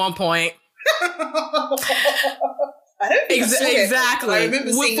Winnie at one point. I don't think exactly. I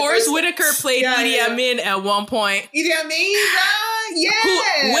remember seeing Forrest Whitaker played Idi Amin at one point. Idi Amin,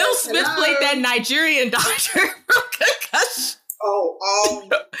 yeah. Will Smith played that Nigerian doctor from Concussion.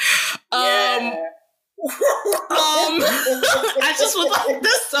 Yeah. I just was like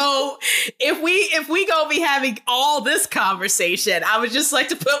this. So if we gonna be having all this conversation, I would just like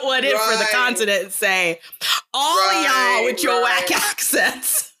to put one in for the continent and say, all of y'all with your whack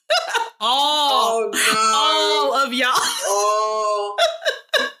accents, all of y'all.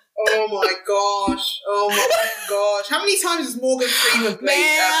 Oh my gosh! How many times has Morgan Freeman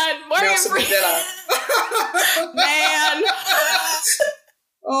played Nelson Mandela? Man.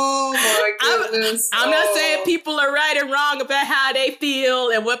 Oh my goodness. I'm not saying people are right and wrong about how they feel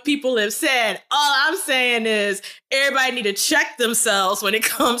and what people have said. All I'm saying is everybody need to check themselves when it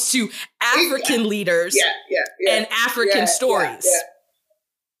comes to African leaders and African stories.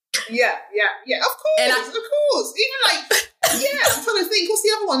 Yeah. Of course. Even like, I'm trying to think. What's the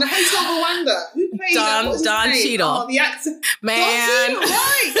other one? The Hotel Rwanda. Who played Don Cheadle. Oh, the actor. Man.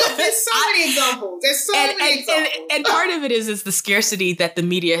 Right. There's so many examples. And part of it is the scarcity that the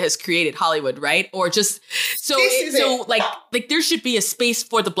media has created Hollywood, right? Or just like there should be a space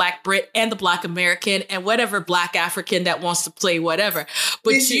for the Black Brit and the Black American and whatever Black African that wants to play whatever.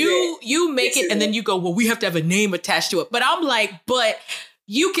 But you make it and then you go, well, we have to have a name attached to it. But I'm like,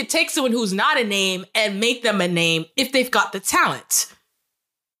 you could take someone who's not a name and make them a name if they've got the talent.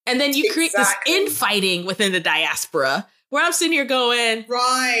 And then you create this infighting within the diaspora where I'm sitting here going,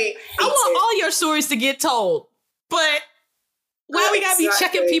 right, I want all your stories to get told, but why we gotta be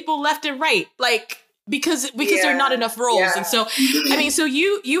checking people left and right? Like, because there are not enough roles. Yeah. And so, I mean, so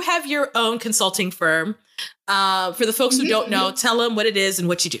you have your own consulting firm. For the folks who don't know, tell them what it is and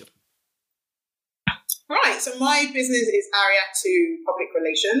what you do. Right, so my business is Ariatu Public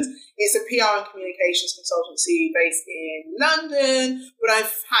Relations. It's a PR and communications consultancy based in London, but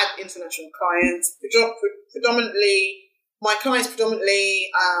I've had international clients. Predominantly from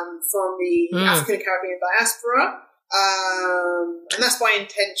the African and Caribbean diaspora, and that's by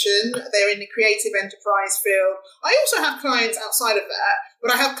intention. They're in the creative enterprise field. I also have clients outside of that,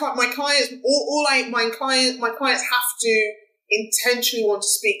 but I have my clients. My clients have to intentionally want to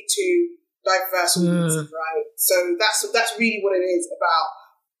speak to diverse audiences, right? So that's really what it is about.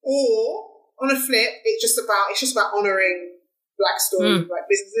 Or on a flip, it's just about honoring Black stories, Black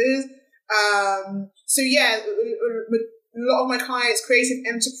businesses. So yeah, a lot of my clients, creative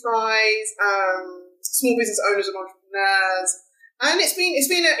enterprise, small business owners and entrepreneurs, and it's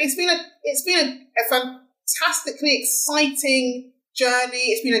been a fantastically exciting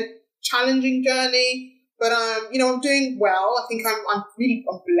journey. It's been a challenging journey. But I'm doing well. I think I'm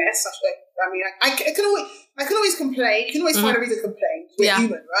blessed. I mean, I can always complain. You can always find a reason to complain. We're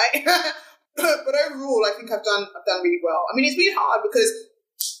human, right? but overall, I think I've done really well. I mean, it's been hard because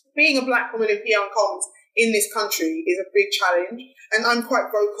being a Black woman in PR and comms in this country is a big challenge. And I'm quite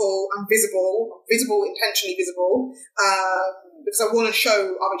vocal. I'm visible, intentionally visible, because I want to show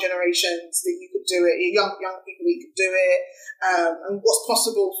other generations that you could do it. Young people, you could do it, and what's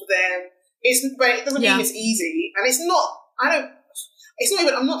possible for them. But it doesn't mean it's easy, and it's not. I'm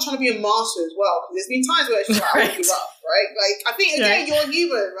not trying to be a martyr as well, because there's been times where it's just like, I want to give up, right? Like, I think again, you're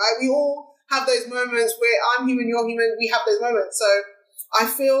human, right? We all have those moments where I'm human, you're human. We have those moments. So I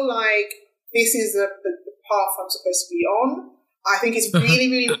feel like this is the path I'm supposed to be on. I think it's really,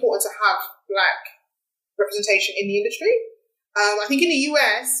 really important to have Black representation in the industry. I think in the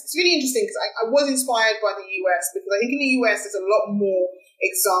US, it's really interesting because I was inspired by the US, because I think in the US there's a lot more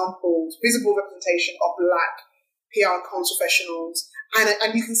examples, visible representation of Black PR and comms professionals, and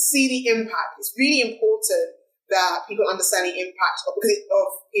you can see the impact. It's really important that people understand the impact of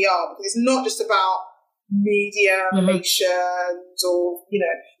PR, because it's not just about media relations or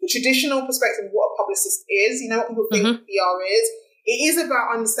the traditional perspective of what a publicist is. What people think PR is. It is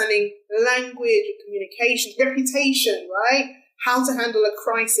about understanding language, communication, reputation, right? How to handle a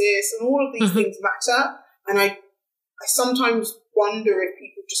crisis, and all of these things matter. And I sometimes wonder if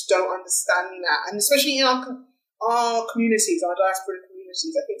people just don't understand that, and especially in our communities, our diaspora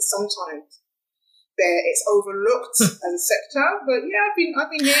communities, I think sometimes it's overlooked as a sector. But yeah, I've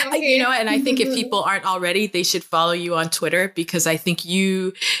been here. I'm here. You know, and I think if people aren't already, they should follow you on Twitter, because I think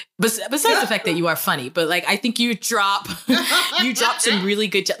you, besides the fact that you are funny, but like, I think you drop some really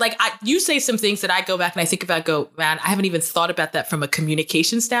good, you say some things that I go back and I think about, man, I haven't even thought about that from a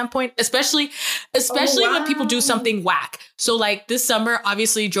communication standpoint, especially when people do something whack. So like this summer,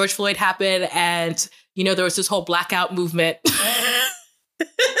 obviously George Floyd happened, and you know, there was this whole blackout movement.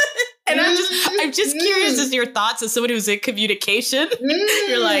 And I'm just curious as your thoughts as somebody who's in communication.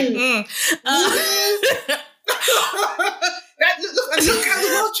 You're like, look how the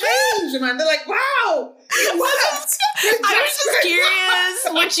world changed, man. They're like, wow, it worked. I was just curious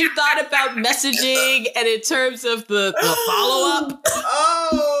what you thought about messaging and in terms of the follow-up.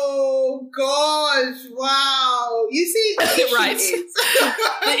 Oh, gosh, wow. You see, right.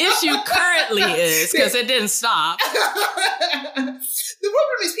 The issue currently is, because it didn't stop. The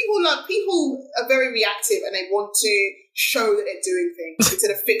problem is people are very reactive and they want to show that they're doing things instead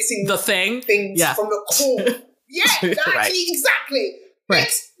of fixing things from the core. Yeah, exactly. Right.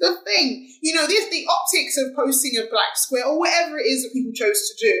 Fix the thing. You know, there's the optics of posting a black square or whatever it is that people chose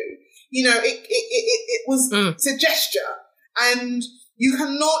to do. You know, it was it's a gesture, and you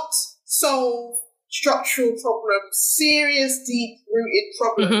cannot solve structural problems, serious, deep-rooted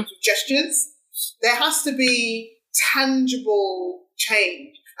problems with gestures. There has to be tangible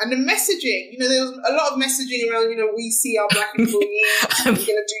change. And the messaging, you know, there was a lot of messaging around, you know, we see our black employees, we're going to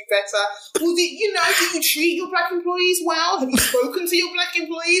do better. Well, did you treat your black employees well? Have you spoken to your black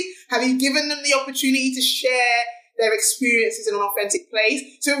employees? Have you given them the opportunity to share their experiences in an authentic place?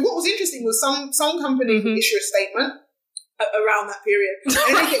 So what was interesting was some companies would issue a statement around that period, and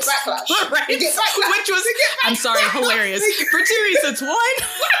they get backlash. Right. They get backlash. Which was, I'm sorry, hilarious. For two reasons. One,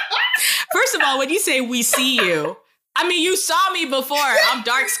 first of all, when you say we see you, I mean, you saw me before. I'm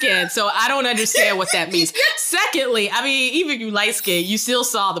dark-skinned, so I don't understand what that means. Secondly, I mean, even you light-skinned, you still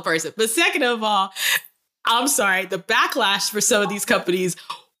saw the person. But second of all, I'm sorry, the backlash for some of these companies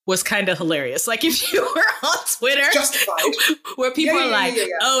was kind of hilarious. Like, if you were on Twitter, justified, where people are like,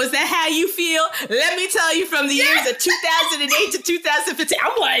 oh, is that how you feel? Let me tell you, from the years of 2008 to 2015.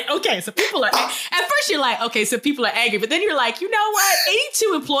 I'm like, okay, so people are, at first you're like, okay, so people are angry. But then you're like, you know what?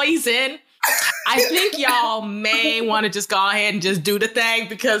 82 employees in, I think y'all may want to just go ahead and just do the thing,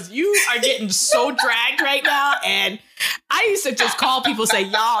 because you are getting so dragged right now. And I used to just call people and say,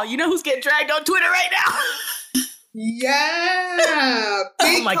 y'all, you know who's getting dragged on Twitter right now? Yeah,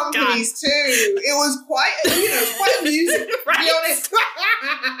 big companies too. It was quite amusing, to be honest.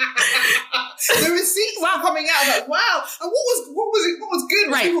 The receipts were coming out. I was like, wow. And what was good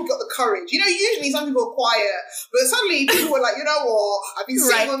was people got the courage. You know, usually some people are quiet, but suddenly people were like, you know what? I've been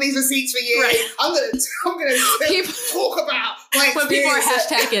sitting on these receipts for years. I'm gonna talk about my experience. When people are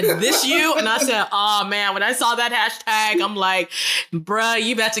hashtagging this you, and I said, oh man, when I saw that hashtag, I'm like, bruh,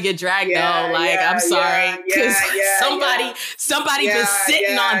 you about to get dragged though. Like, I'm sorry, because somebody been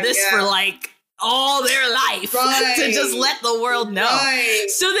sitting on this for like all their life to just let the world know.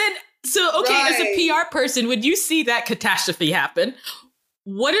 So as a PR person, when you see that catastrophe happen,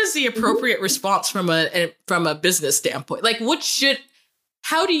 what is the appropriate response from a business standpoint? Like,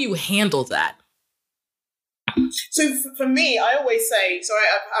 how do you handle that? So for me, I always say, so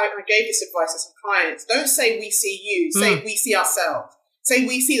I gave this advice to some clients: don't say we see you, say we see ourselves. Say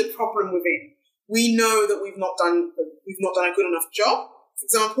we see the problem within. We know that we've not done a good enough job. For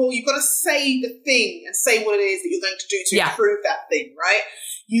example, you've got to say the thing and say what it is that you're going to do to improve that thing, right?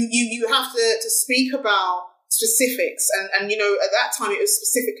 You have to speak about specifics, and you know, at that time it was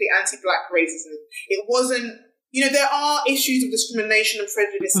specifically anti-black racism. It wasn't, you know, there are issues of discrimination and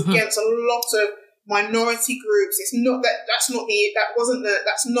prejudice against a lot of minority groups. It's not that's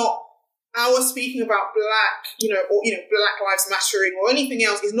not our speaking about black, Black Lives Mattering or anything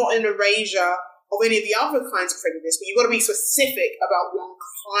else is not an erasure of any of the other kinds of prejudice, but you've got to be specific about one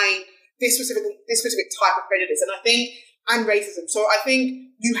kind, this specific type of prejudice, and racism. So I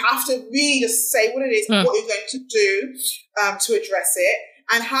think you have to really just say what it is, what you're going to do to address it,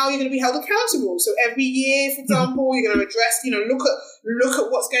 and how you're going to be held accountable. So every year, for example, you're going to address, look at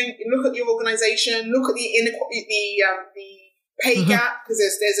your organization, look at the inequality, the pay gap, because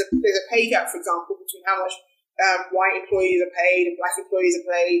there's a pay gap, for example, between how much white employees are paid and black employees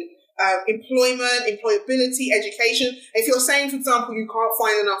are paid. Employment, employability, education. If you're saying, for example, you can't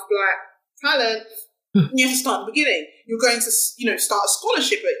find enough black talent, you have to start at the beginning. You're going to, start a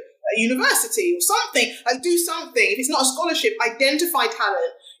scholarship at a university or something. Like, do something. If it's not a scholarship, identify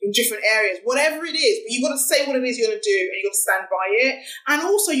talent in different areas, whatever it is. But you've got to say what it is you're going to do, and you've got to stand by it. And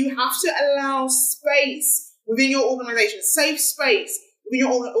also, you have to allow space within your organization, safe space within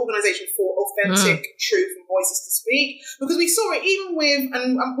your organization for authentic truth and voices to speak. Because we saw it even with,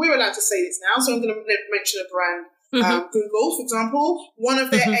 and we're allowed to say this now, so I'm going to mention a brand, Google, for example. One of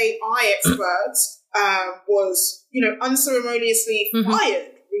their AI experts was, unceremoniously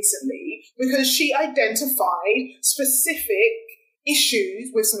fired recently because she identified specific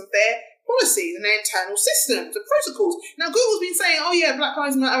issues with some of their policies and their internal systems and protocols. Now, Google's been saying, oh yeah, Black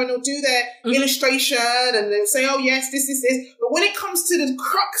Lives Matter, and they'll do their illustration and they'll say, oh yes, this. But when it comes to the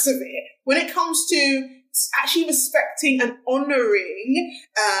crux of it, when it comes to actually respecting and honouring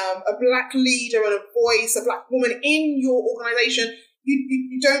a Black leader and a voice, a Black woman in your organisation,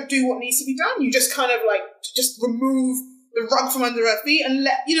 you don't do what needs to be done. You just kind of just remove the rug from under her feet and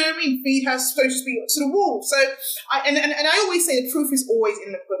let, feed her, so to speak, to the wall. So, I always say the proof is always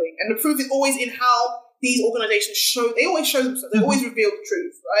in the pudding, and the proof is always in how these organizations they always show themselves, they always reveal the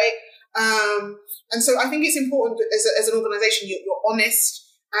truth, right? And so I think it's important that as an organization, you're honest,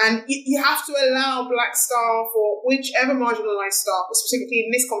 and you have to allow Black staff or whichever marginalized staff, but specifically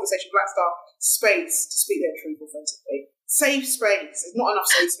in this conversation, Black staff, space to speak their truth authentically. Safe space. There's not enough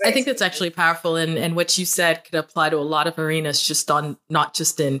safe space. I think that's actually powerful. And what you said could apply to a lot of arenas, not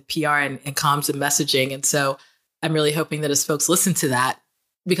just in PR and comms and messaging. And so I'm really hoping that as folks listen to that,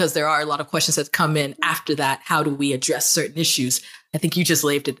 because there are a lot of questions that come in after that, how do we address certain issues? I think you just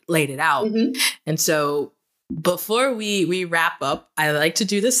laid it out. And so before we wrap up, I like to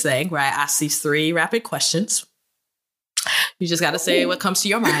do this thing where I ask these 3 rapid questions. You just got to say what comes to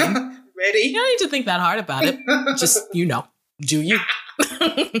your mind. Ready? You don't need to think that hard about it. Just, do you? All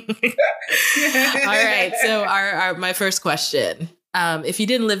right. So my first question, if you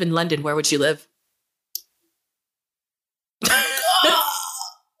didn't live in London, where would you live?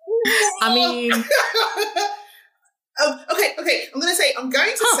 I mean, okay. I'm going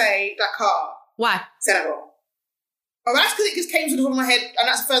to say Dakar. Why? Senegal. Oh, that's because it just came to the top of my head, and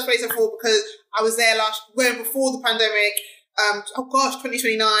that's the first place I thought because I was there before the pandemic.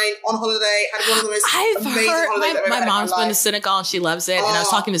 2029 on holiday, had one of the most amazing holidays I've ever had. My mom's been to Senegal and she loves it. And I was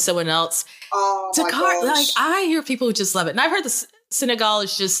talking to someone else. Dakar, I hear people who just love it. And I've heard Senegal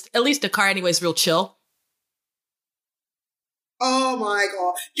is just, at least Dakar anyway, is real chill. Oh my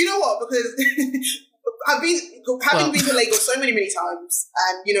God. Do you know what? Because I've been to Lagos so many times,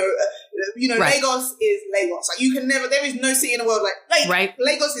 and right. Lagos is Lagos. There is no city in the world like right.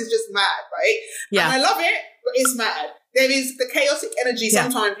 Lagos is just mad, right? Yeah. And I love it, but it's mad. There is the chaotic energy.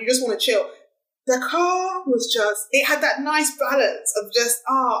 Sometimes you just want to chill. Dakar it had that nice balance of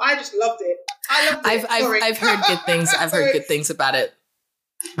I just loved it. I loved it. I've heard good things. I've heard good things about it.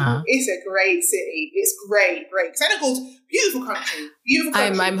 It's a great city. It's great. Senegal's beautiful country.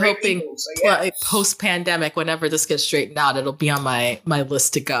 I'm hoping people, post-pandemic, whenever this gets straightened out, it'll be on my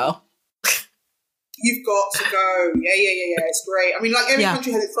list to go. You've got to go. Yeah. It's great. I mean, every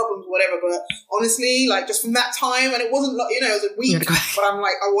country has its problems or whatever, but honestly, just from that time, and it wasn't it was a week, but I'm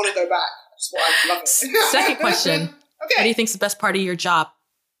I want to go back. I love it. Second question. Okay. What do you think's the best part of your job?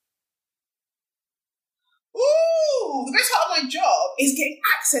 Ooh, the best part of my job is getting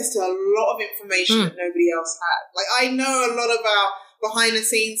access to a lot of information that nobody else had. I know a lot about behind the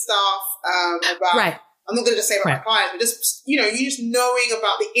scenes stuff, about... Right. I'm not going to just say about my clients, but just, you just knowing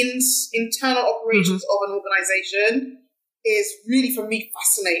about the internal operations of an organization is really, for me,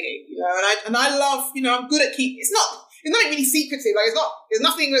 fascinating, and I love, I'm good at it's not really secretive, there's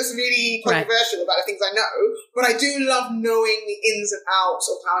nothing that's really controversial about the things I know, but I do love knowing the ins and outs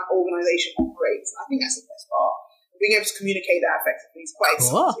of how an organization operates. I think that's the best part. Being able to communicate that effectively is quite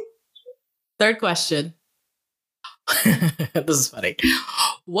exciting. Third question. This is funny.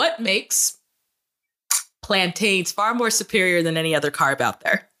 What makes plantains far more superior than any other carb out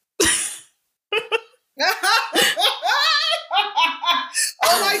there?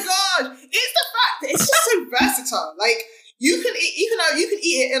 Oh my God. It's the fact that it's just so versatile. You can eat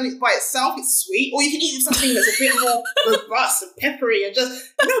it by itself, it's sweet, or you can eat it with something that's a bit more robust and peppery and just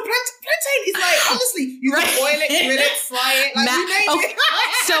plantain is honestly, you can boil it, grill it, fry it, you name it.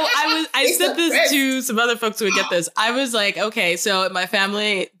 So I said this to some other folks who would get this. I was like, okay, so in my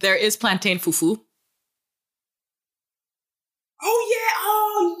family there is plantain fufu. Oh yeah.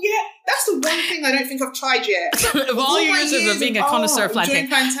 That's the one thing I don't think I've tried yet. Of all years of being a connoisseur of plantain.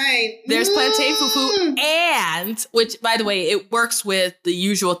 There's plantain fufu, and which, by the way, it works with the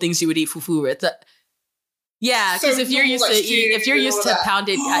usual things you would eat fufu with. Because if you're used to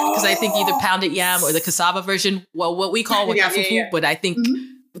pounded, because I think either pounded yam or the cassava version, what we call fufu, but I think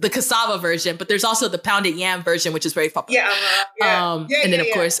the cassava version. But there's also the pounded yam version, which is very popular. And then of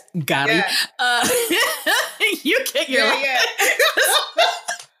course gari. You get your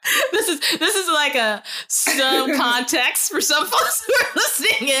This is like a some context for some folks who are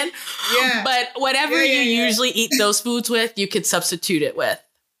listening in. Yeah. But whatever you usually eat those foods with, you could substitute it with.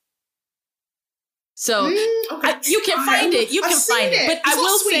 So you can find it. You can find it. But I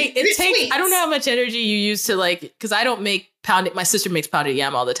will say it takes, I don't know how much energy you use to like, because I don't make pounded, my sister makes pounded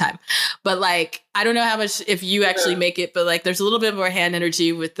yam all the time. But like, I don't know how much if you actually make it, but like there's a little bit more hand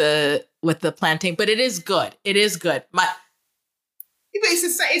energy with the plantain, but it is good. It is good. It's the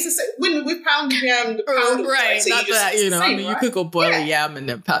same. When we pound yam, the pound right? So not that you know. Same, I mean, you could go boil a yam and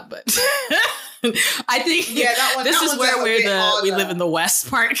then pound, but I think this is where we live in the West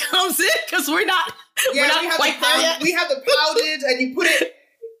part comes in because we're not quite there yet. We have the powdered, and you put it.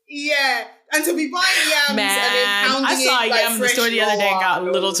 Yeah, and to be buying yams and then pounding I saw a yam in the store the other day and got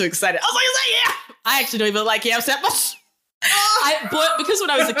a little too excited. I was like, "Is that yam?" I actually don't even like yams that much. Because when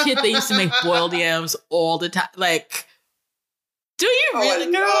I was a kid, they used to make boiled yams all the time. Like, do you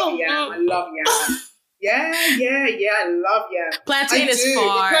really, girl? I love yam. Yeah, I love yam. Plantain is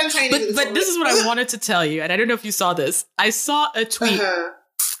far. But this is what I wanted to tell you, and I don't know if you saw this. I saw a tweet,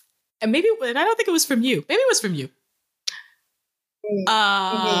 and I don't think it was from you. Maybe it was from you.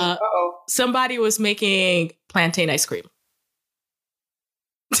 Somebody was making plantain ice cream.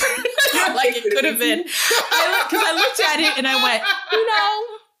 Like it could have been. Because I looked at it and I went,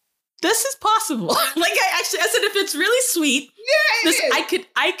 this is possible. Like I said, if it's really sweet,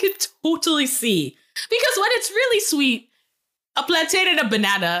 I could totally see. Because when it's really sweet, a plantain and a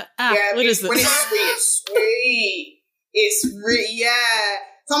banana. What is this? When it's sweet, it's sweet. It's really,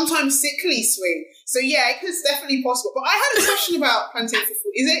 sometimes sickly sweet. So it could definitely possible. But I had a question about plantain for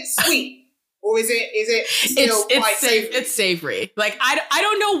food. Is it sweet? Or is it still quite savory? It's savory. Like, I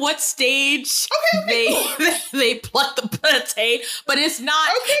don't know what stage they pluck the plantain, but it's not,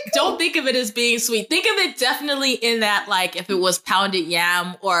 don't think of it as being sweet. Think of it definitely in that, like, if it was pounded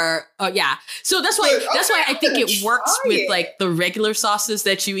yam or So that's why I think it works with, like, the regular sauces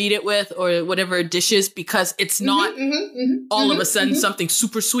that you eat it with or whatever dishes, because it's not all of a sudden something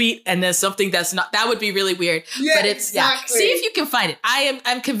super sweet and then something that's not, that would be really weird. Yeah, but it's, see if you can find it.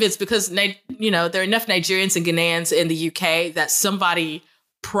 I'm convinced because there are enough Nigerians and Ghanaians in the UK that somebody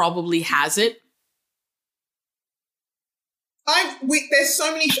probably has it. There's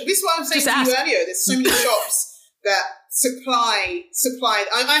so many. This is what I'm saying to you earlier. There's so many shops that supply.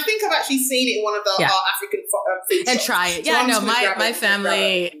 I think I've actually seen it in one of our African food and shops. try it. Yeah, no, my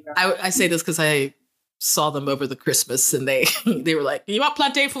family. I say this because I saw them over the Christmas and they were like, "You want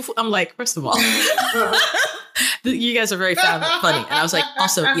plantain for food?" I'm like, first of all. You guys are very funny. And I was like,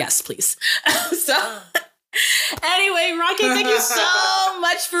 also, yes, please. So anyway, Ronke, thank you so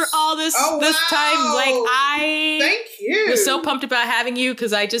much for all this time. Like thank you. Was so pumped about having you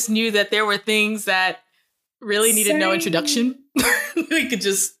because I just knew that there were things that really needed no introduction. We could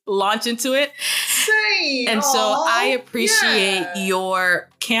just launch into it. Same. And so I appreciate your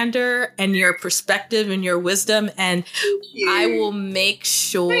candor and your perspective and your wisdom. And I will make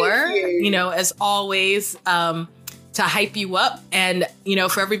sure, as always, to hype you up. And,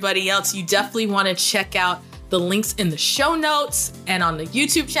 for everybody else, you definitely want to check out the links in the show notes and on the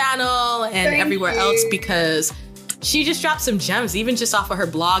YouTube channel and everywhere else, because she just dropped some gems, even just off of her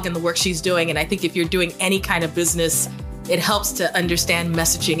blog and the work she's doing. And I think if you're doing any kind of business, it helps to understand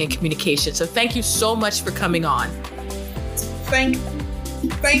messaging and communication. So thank you so much for coming on. Thank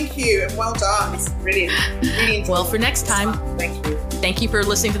you, and well done. It's brilliant. Really well, for next time, thank you. Thank you for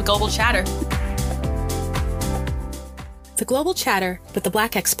listening to The Global Chatter. The Global Chatter with the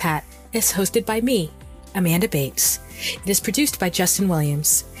Black Expat is hosted by me, Amanda Bates. It is produced by Justin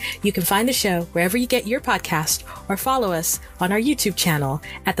Williams. You can find the show wherever you get your podcast or follow us on our YouTube channel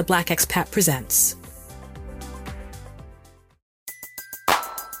at The Black Expat Presents.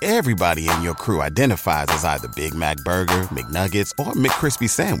 Everybody in your crew identifies as either Big Mac Burger, McNuggets, or McCrispy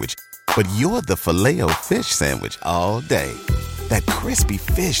Sandwich. But you're the Filet-O-Fish Sandwich all day. That crispy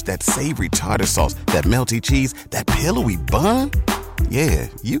fish, that savory tartar sauce, that melty cheese, that pillowy bun. Yeah,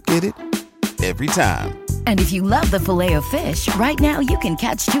 you get it. Every time. And if you love the Filet-O-Fish, right now you can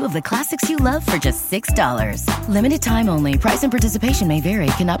catch two of the classics you love for just $6. Limited time only. Price and participation may vary.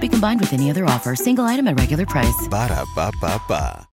 Cannot be combined with any other offer. Single item at regular price. Ba-da-ba-ba-ba.